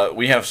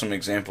we have some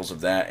examples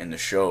of that in the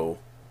show.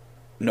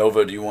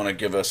 Nova, do you want to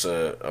give us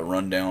a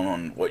rundown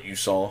on what you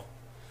saw?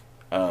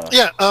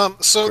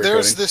 So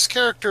there's this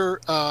character,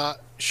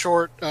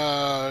 short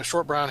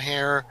brown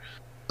hair.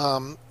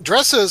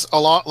 Dresses a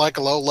lot like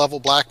a low-level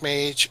black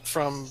mage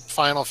from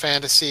Final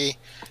Fantasy,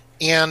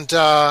 and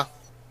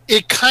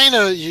it kind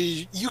of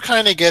you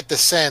kind of get the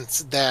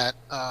sense that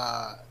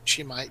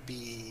she might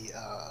be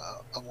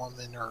a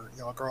woman or,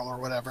 you know, a girl or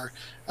whatever.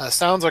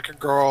 Sounds like a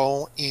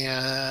girl,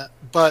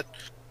 but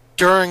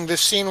during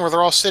this scene where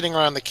they're all sitting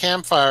around the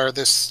campfire,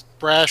 this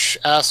brash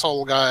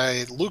asshole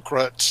guy,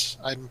 Lucrut,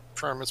 I'm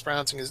sure I'm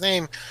mispronouncing his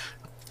name,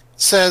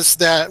 says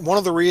that one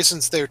of the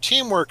reasons their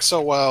team works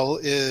so well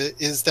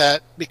is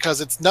that because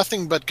it's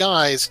nothing but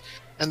guys,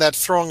 and that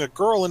throwing a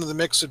girl into the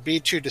mix would be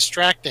too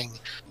distracting.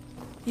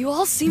 You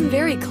all seem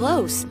very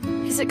close.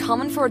 Is it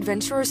common for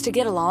adventurers to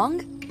get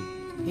along?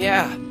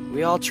 Yeah,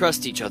 we all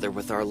trust each other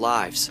with our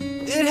lives.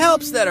 It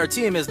helps that our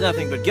team is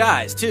nothing but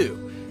guys,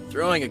 too.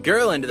 Throwing a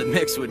girl into the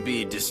mix would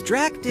be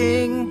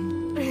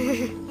distracting.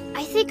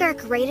 I think our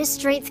greatest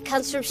strength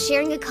comes from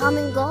sharing a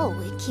common goal.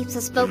 It keeps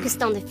us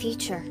focused on the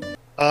future.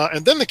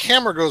 And then the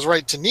camera goes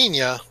right to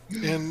Nina,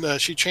 and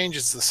she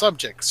changes the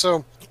subject.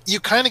 So you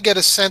kind of get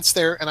a sense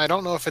there, and I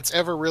don't know if it's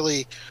ever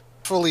really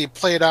fully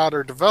played out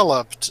or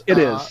developed. It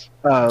is.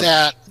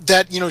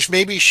 That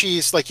maybe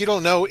she's like, you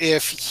don't know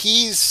if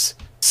he's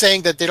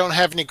saying that they don't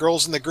have any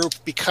girls in the group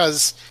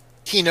because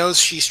he knows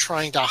she's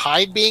trying to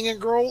hide being a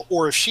girl,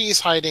 or if she's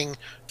hiding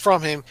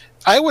from him.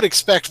 I would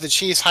expect that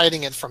she's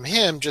hiding it from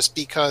him just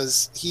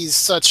because he's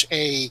such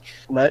a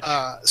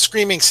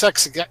screaming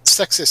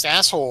sexist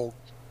asshole.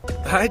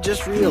 I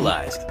just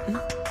realized,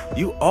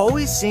 you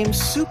always seem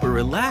super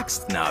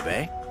relaxed,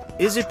 Nabe.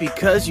 Is it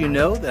because you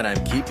know that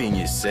I'm keeping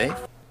you safe?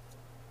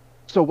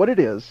 So what it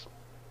is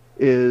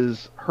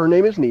her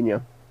name is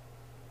Nina,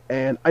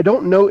 and I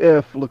don't know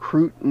if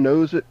Lacroute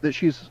knows that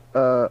she's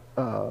a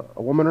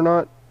woman or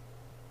not,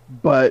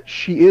 but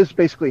she is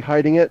basically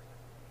hiding it,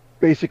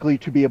 basically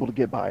to be able to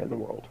get by in the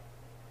world.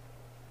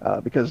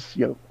 Because,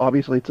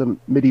 obviously it's a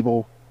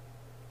medieval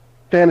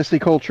fantasy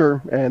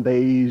culture, and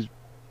they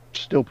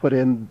still put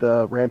in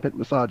the rampant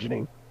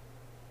misogyny.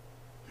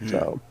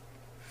 So.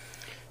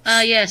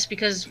 Yes,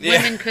 because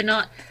women could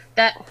not.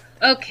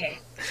 Okay.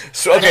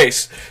 So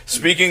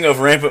speaking of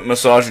rampant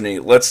misogyny,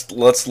 let's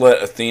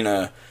let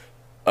Athena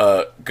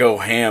go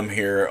ham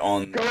here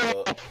on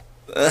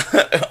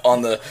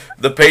on the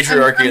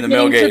patriarchy and the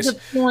male gaze. To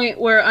the point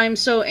where I'm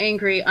so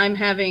angry, I'm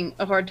having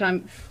a hard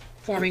time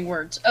forming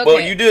words. Okay. Well,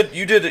 you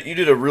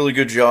did a really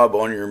good job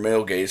on your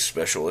male gaze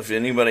special. If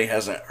anybody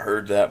hasn't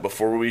heard that,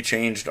 before we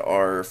changed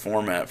our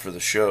format for the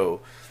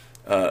show,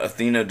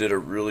 Athena did a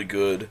really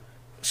good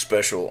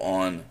special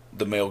on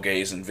the male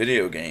gaze in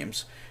video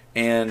games,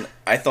 and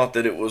I thought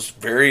that it was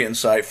very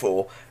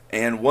insightful.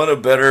 And what a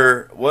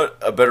better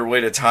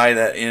way to tie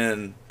that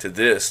in to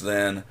this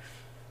than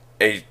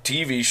a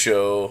TV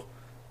show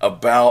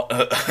about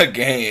a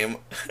game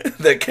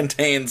that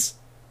contains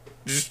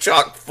just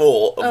chock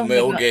full of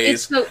male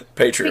gaze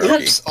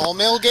patriarchy. It's all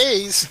male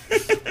gaze.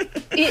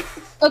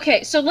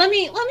 Okay, so let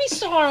me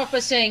start off by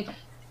saying,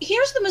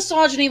 here's the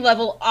misogyny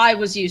level I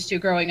was used to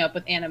growing up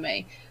with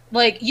anime.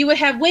 Like, you would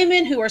have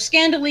women who are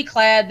scantily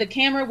clad, the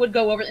camera would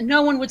go over, and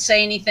no one would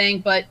say anything,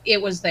 but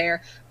it was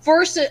there.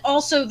 First,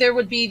 also, there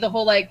would be the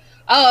whole, like,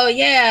 oh,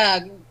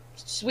 yeah,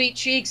 sweet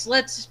cheeks,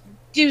 let's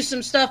do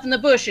some stuff in the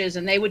bushes,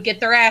 and they would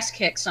get their ass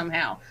kicked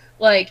somehow.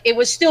 Like, it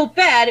was still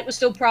bad, it was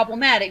still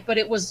problematic, but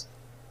it was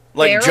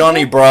like bearable.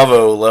 Johnny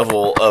Bravo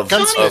level of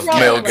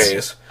male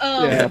gaze.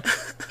 And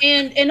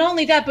not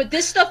only that, but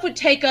this stuff would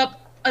take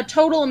up a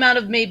total amount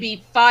of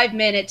maybe 5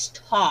 minutes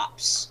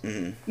tops.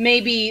 Mm-hmm.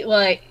 Maybe,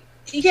 like...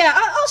 Yeah,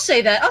 I'll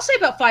say that. I'll say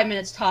about 5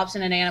 minutes tops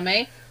in an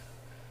anime.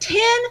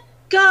 10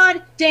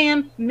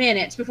 goddamn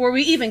minutes before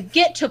we even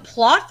get to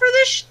plot for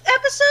this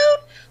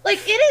episode. Like,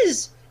 it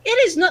is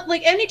not,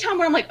 like, anytime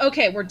where I'm like,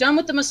 okay, we're done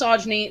with the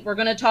misogyny, we're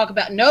going to talk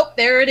about, nope,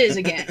 there it is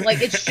again. Like,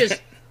 it's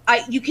just,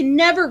 you can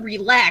never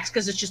relax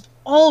because it's just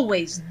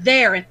always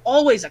there and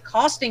always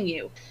accosting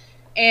you.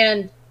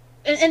 And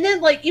then,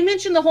 like, you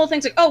mentioned the whole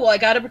thing's like, oh, well, I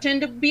got to pretend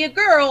to be a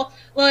girl,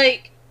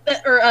 like...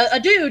 or a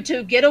dude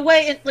to get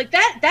away, and like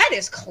that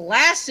is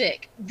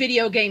classic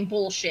video game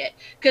bullshit,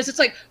 because it's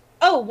like,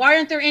 oh, why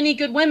aren't there any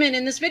good women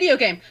in this video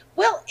game?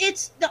 Well,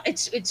 it's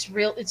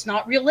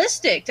not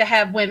realistic to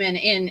have women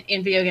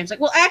in video games. Like,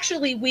 well,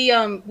 actually,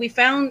 we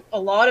found a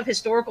lot of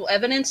historical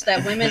evidence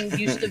that women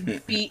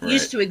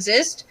used to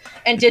exist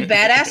and did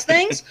badass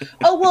things.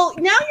 Oh, well,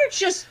 now you're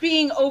just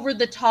being over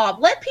the top.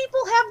 Let people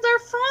have their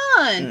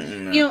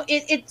fun. No.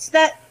 It's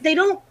that they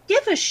don't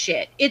give a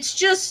shit. It's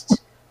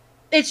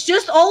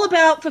just all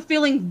about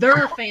fulfilling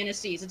their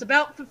fantasies. It's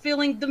about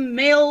fulfilling the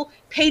male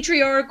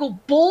patriarchal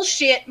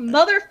bullshit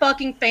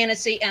motherfucking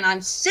fantasy, and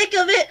I'm sick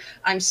of it.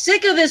 I'm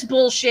sick of this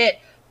bullshit.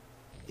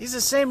 He's the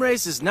same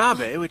race as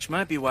Nabe, which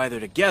might be why they're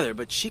together,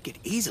 but she could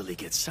easily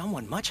get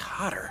someone much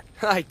hotter.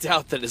 I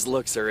doubt that his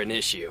looks are an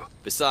issue.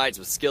 Besides,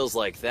 with skills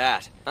like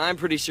that, I'm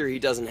pretty sure he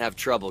doesn't have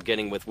trouble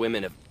getting with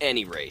women of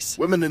any race.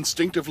 Women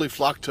instinctively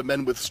flock to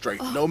men with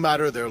strength, no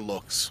matter their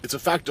looks. It's a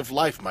fact of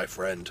life, my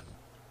friend.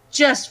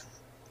 Just...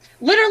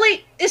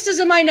 Literally, this is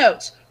in my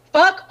notes.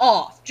 Fuck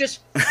off.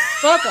 Just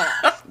fuck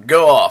off.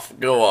 Go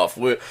off.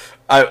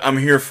 I'm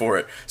here for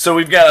it. So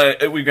we've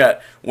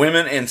got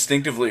women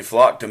instinctively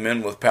flock to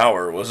men with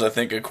power was, I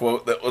think, a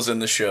quote that was in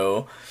the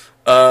show.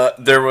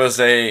 There was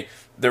a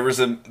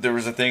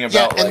thing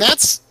about, and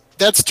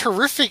that's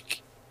terrific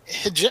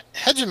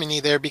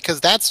hegemony there,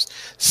 because that's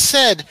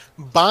said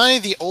by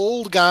the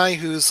old guy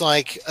who's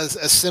like a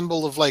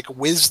symbol of like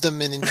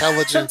wisdom and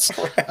intelligence.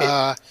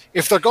 Right.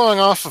 If they're going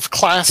off of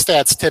class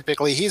stats,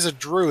 typically he's a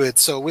druid,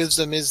 so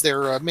wisdom is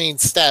their main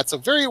stats. A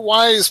very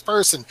wise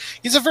person.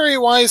 He's a very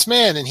wise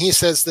man, and he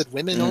says that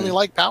women only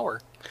like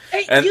power.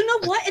 Hey, you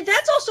know what?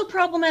 That's also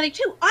problematic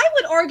too. I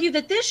would argue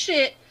that this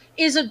shit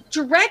is a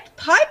direct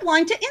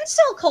pipeline to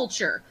incel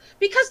culture.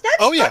 Because that's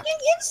fucking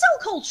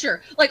incel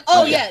culture. Like,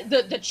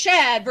 the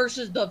Chad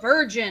versus the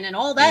virgin and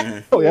all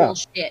that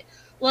bullshit.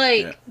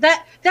 Like,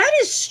 that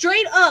is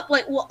straight up,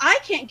 like, well, I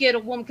can't get a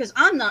woman because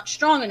I'm not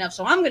strong enough,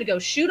 so I'm going to go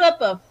shoot up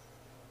a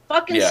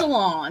fucking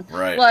salon.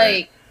 Right.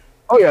 Like...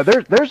 Oh, yeah,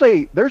 there's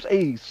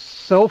a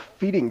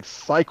self-feeding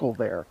cycle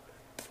there.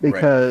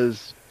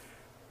 Because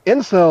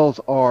incels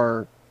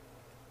are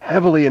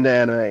heavily into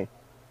anime.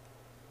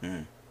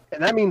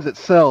 And that means it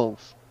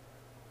sells,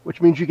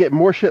 which means you get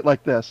more shit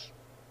like this,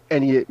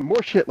 and you get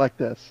more shit like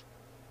this,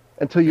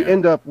 until you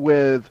end up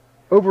with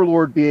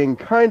Overlord being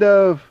kind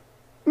of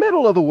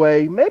middle of the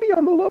way, maybe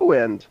on the low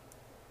end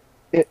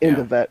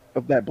of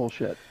that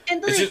bullshit.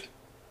 And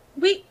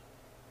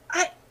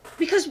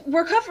because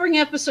we're covering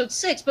episode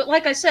 6, but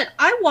like I said,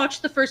 I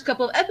watched the first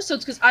couple of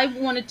episodes because I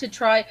wanted to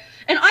try,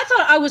 and I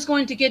thought I was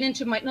going to get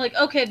into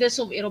okay,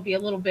 it'll be a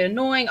little bit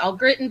annoying. I'll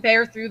grit and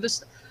bear through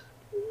this.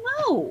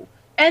 No,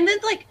 and then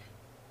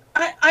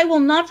I will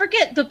not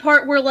forget the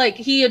part where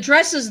he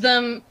addresses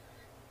them,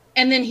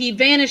 and then he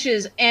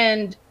vanishes,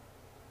 and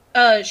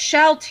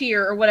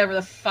Shaltir or whatever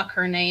the fuck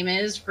her name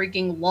is,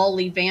 freaking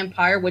lolly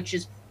vampire, which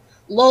is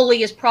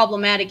lolly is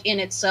problematic in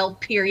itself.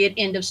 Period.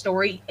 End of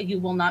story. You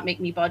will not make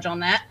me budge on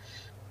that.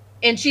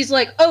 And she's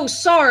like, "Oh,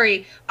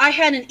 sorry, I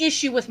had an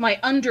issue with my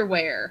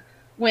underwear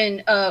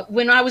when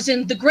I was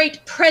in the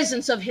great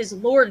presence of his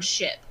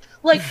lordship."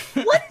 Like,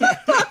 what the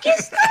fuck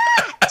is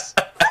that? What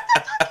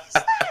the fuck is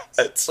that?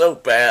 It's so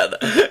bad.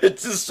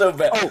 It's just so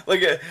bad.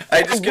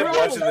 I just kept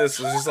watching this.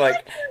 It's just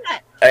like, don't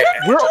act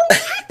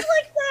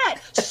like that.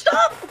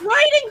 Stop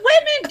writing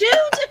women,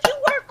 dudes. If you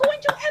are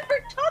going to ever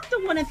talk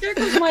to one, and there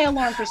goes my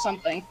alarm for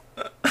something.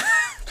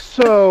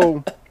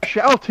 So,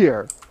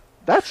 Shaltir,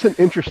 that's an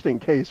interesting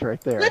case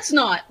right there. Let's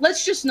not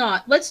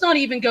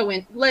even go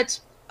in.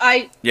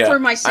 For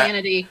my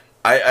sanity.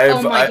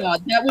 Oh my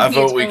god, that would I be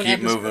vote its we own keep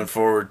episode. moving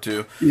forward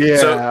too. Yeah.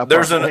 So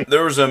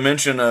there was a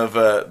mention of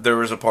there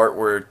was a part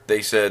where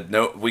they said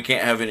no, we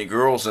can't have any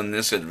girls in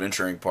this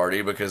adventuring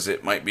party because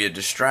it might be a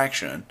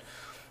distraction.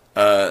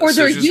 Or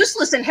they're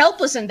useless and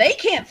helpless and they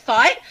can't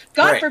fight.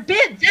 God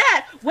forbid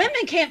that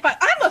women can't fight.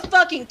 I'm a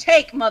fucking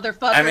take,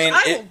 motherfuckers. I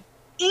will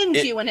end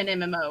you in an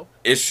MMO.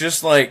 It's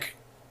just like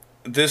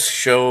this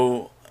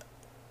show.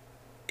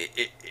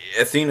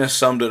 Athena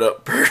summed it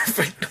up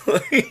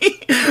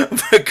perfectly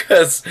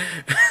because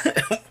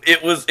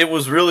it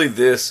was really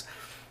this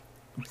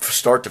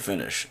start to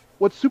finish.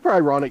 What's super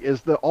ironic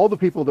is that all the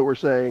people that were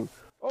saying,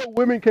 "Oh,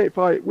 women can't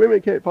fight,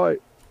 women can't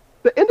fight,"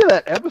 the end of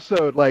that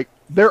episode,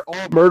 they're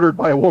all murdered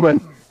by a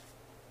woman,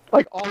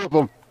 all of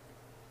them.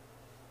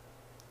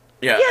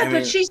 Yeah,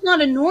 but she's not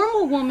a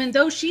normal woman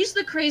though. She's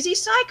the crazy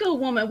psycho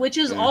woman, which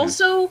is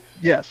also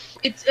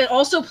It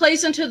also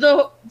plays into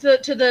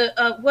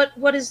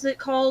what is it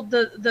called,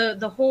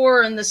 the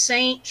whore and the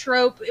saint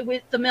trope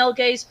with the male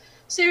gaze.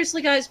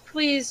 Seriously, guys,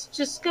 please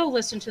just go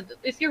listen to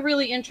if you're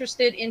really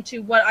interested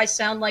into what I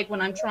sound like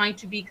when I'm trying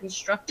to be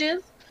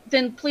constructive,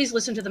 then please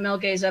listen to the male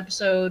gaze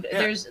episode.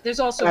 Yeah. There's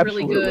also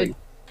really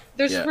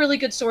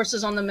good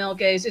sources on the male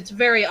gaze. It's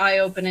very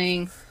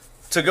eye-opening.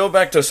 To go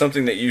back to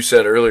something that you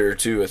said earlier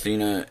too,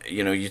 Athena,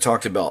 you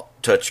talked about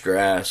touch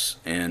grass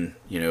and,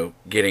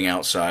 getting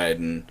outside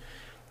and,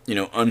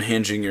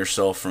 unhinging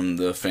yourself from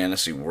the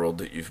fantasy world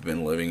that you've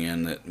been living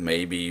in that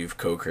maybe you've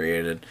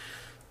co-created.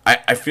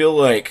 I feel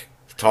like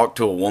talk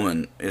to a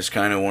woman is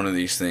kind of one of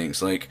these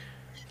things. Like,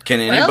 can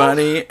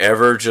anybody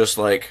ever just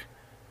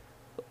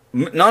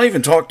not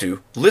even talk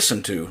to,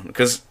 listen to?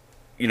 Because,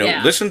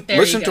 listen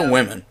to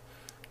women.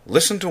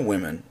 Listen to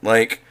women.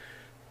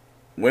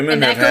 Women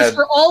and that goes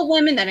for all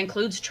women. That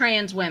includes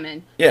trans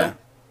women. Yeah, so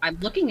I'm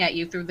looking at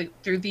you through the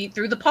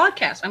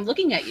podcast. I'm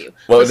looking at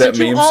What would that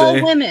meme all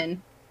say?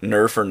 Women.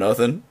 Nerf or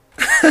nothing.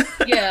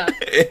 Yeah,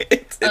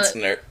 it's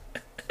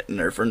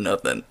nerf or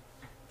nothing.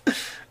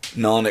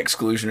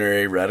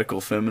 Non-exclusionary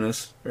radical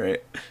feminist,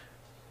 right?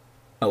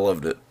 I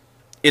loved it.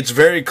 It's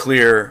very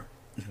clear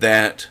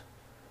that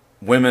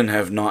women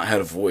have not had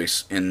a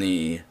voice in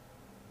the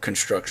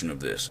construction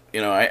of this.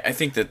 I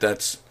think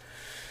that's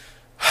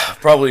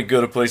probably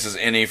good a place as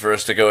any for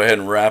us to go ahead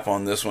and wrap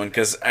on this one,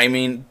 because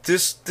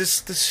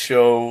this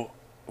show,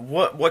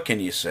 what can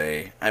you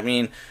say?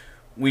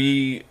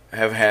 We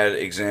have had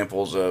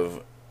examples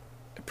of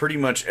pretty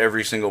much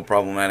every single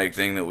problematic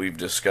thing that we've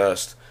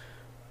discussed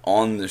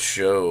on the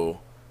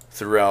show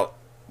throughout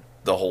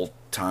the whole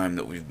time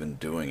that we've been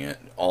doing it,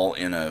 all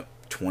in a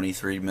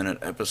 23-minute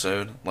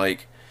episode.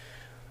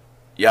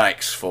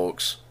 Yikes,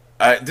 folks!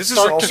 This is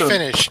start also to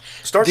finish.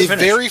 The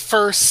very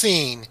first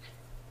scene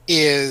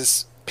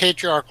is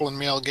patriarchal and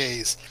male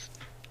gaze.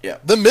 Yeah.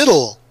 The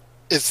middle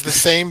is the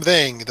same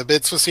thing. The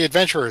bits with the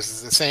adventurers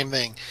is the same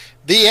thing.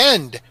 The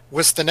end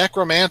was the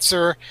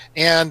necromancer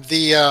and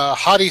the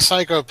haughty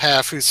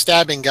psychopath who's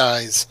stabbing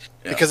guys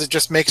because it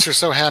just makes her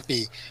so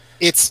happy.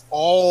 It's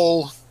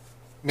all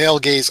male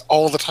gaze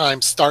all the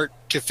time, start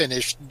to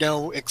finish,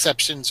 no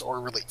exceptions or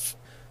relief.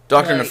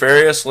 Dr.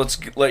 Nefarious, let's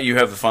let you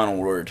have the final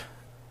word.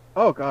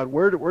 Oh God,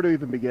 where to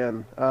even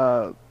begin?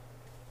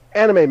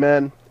 Anime,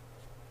 man.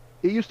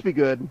 It used to be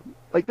good.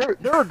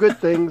 There are good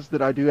things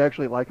that I do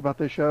actually like about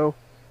this show,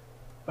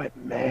 but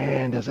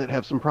man, does it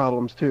have some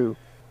problems too.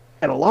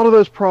 And a lot of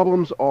those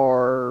problems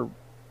are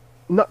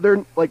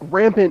they're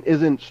rampant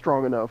isn't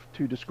strong enough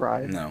to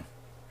describe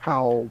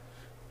how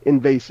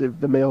invasive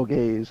the male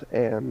gaze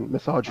and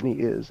misogyny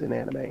is in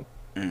anime.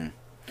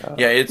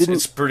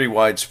 It's pretty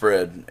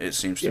widespread, it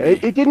seems to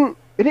be. It didn't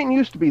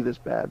used to be this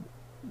bad.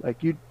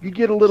 Like you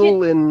get a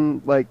little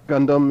in like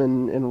Gundam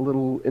and a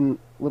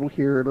little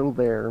here, a little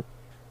there.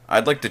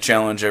 I'd like to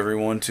challenge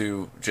everyone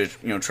to just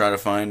try to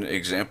find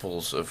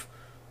examples of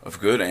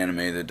good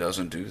anime that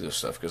doesn't do this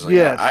stuff, because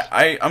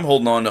I'm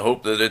holding on to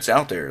hope that it's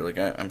out there. Like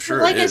I'm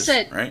sure like it is, I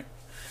said, right?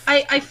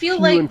 I feel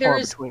like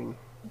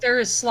there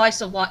is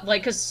slice of life,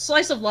 like, because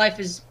slice of life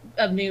is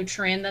a new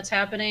trend that's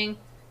happening.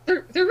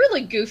 They're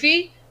really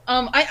goofy.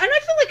 I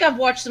feel like I've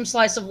watched some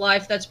slice of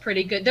life that's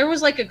pretty good. There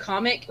was like a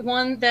comic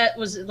one that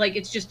was like,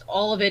 it's just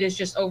all of it is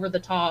just over the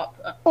top.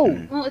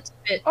 Well, it's a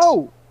bit.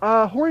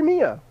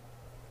 Horimiya.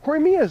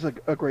 Horimiya is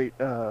a great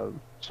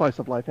slice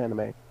of life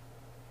anime.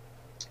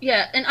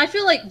 Yeah, and I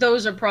feel like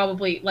those are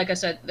probably, like I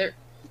said, they're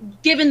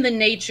given the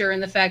nature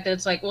and the fact that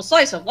it's like, well,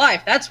 slice of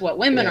life, that's what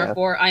women are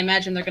for. I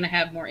imagine they're going to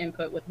have more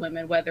input with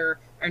women, whether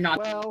or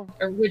not the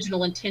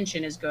original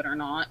intention is good or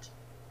not.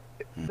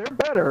 They're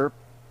better,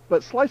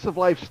 but slice of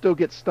life still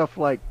gets stuff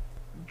like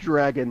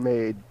Dragon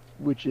Maid,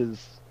 which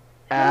is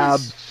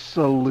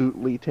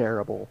absolutely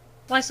terrible.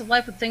 Slice of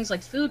life with things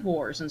like Food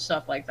Wars and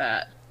stuff like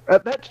that.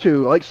 That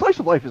too. Like, slice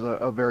of life is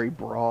a very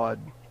broad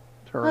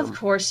term. Of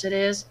course it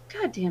is.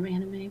 Goddamn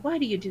anime. Why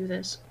do you do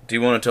this? Do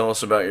you want to tell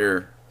us about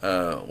your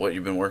what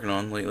you've been working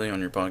on lately on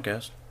your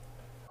podcast?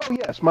 Oh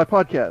yes, my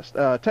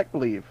podcast, Tech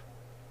Believe.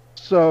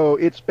 So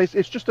it's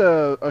just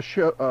a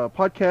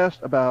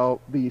podcast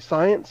about the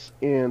science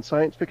and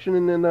science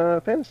fiction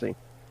and fantasy.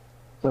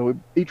 So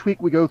each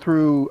week we go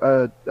through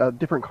a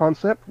different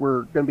concept.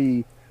 We're going to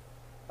be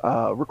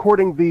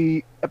recording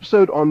the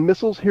episode on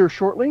missiles here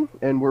shortly,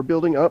 and we're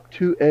building up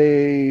to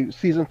a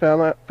season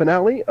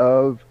finale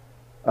of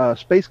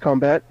space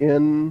combat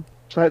in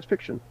science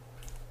fiction.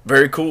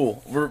 Very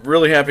cool. We're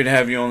really happy to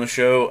have you on the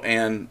show,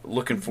 and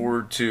looking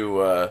forward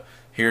to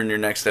hearing your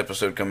next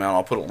episode come out.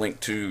 I'll put a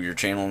link to your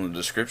channel in the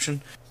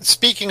description.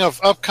 Speaking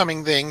of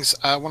upcoming things,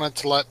 I wanted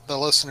to let the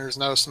listeners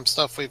know some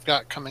stuff we've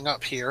got coming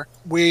up here.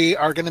 We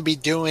are going to be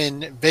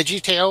doing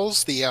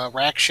VeggieTales, the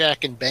Rack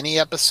Shack and Benny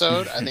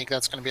episode. I think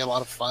that's going to be a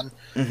lot of fun.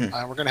 We're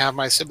going to have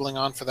my sibling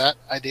on for that,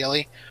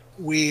 ideally.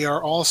 We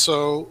are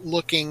also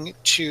looking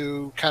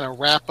to kind of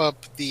wrap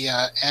up the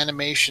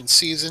animation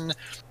season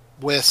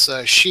with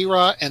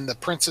She-Ra and the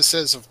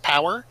Princesses of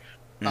Power.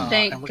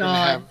 Thank and we're God. Going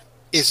to have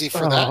Izzy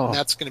for that, and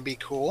that's going to be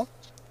cool.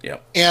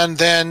 Yep. And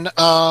then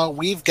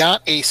we've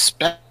got a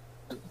special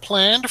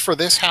planned for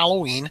this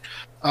Halloween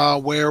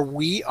where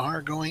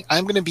I'm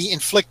going to be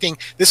inflicting.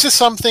 This is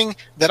something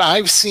that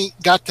I've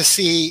got to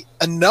see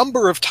a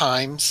number of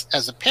times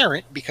as a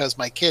parent because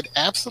my kid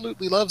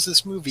absolutely loves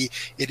this movie.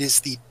 It is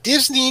the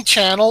Disney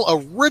Channel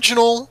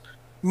original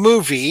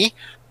movie,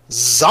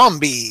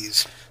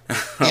 Zombies.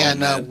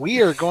 And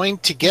we are going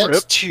to get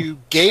to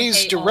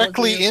gaze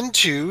directly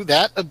into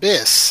that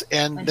abyss,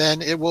 and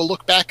then it will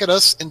look back at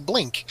us and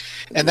blink.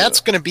 And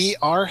that's going to be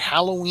our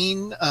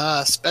Halloween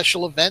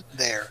special event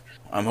there.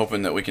 I'm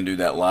hoping that we can do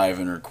that live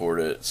and record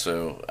it.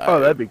 So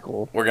that'd be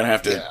cool. We're going to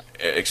have to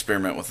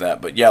experiment with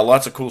that. But yeah,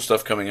 lots of cool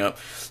stuff coming up.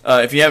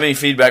 If you have any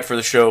feedback for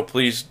the show,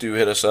 please do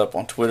hit us up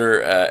on Twitter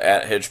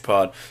at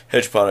HedgePod,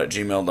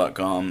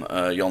 hedgepod@gmail.com.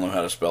 Y'all know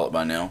how to spell it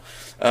by now.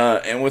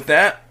 And with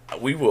that,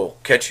 we will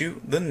catch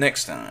you the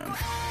next time.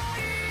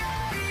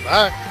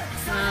 Bye.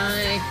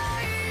 Bye.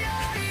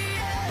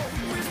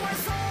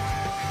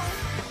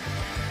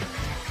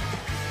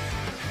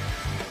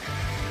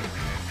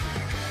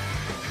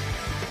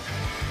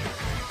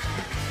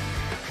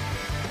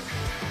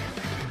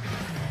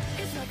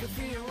 It's like a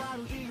fear, I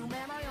don't hear you,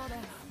 man, I own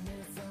that.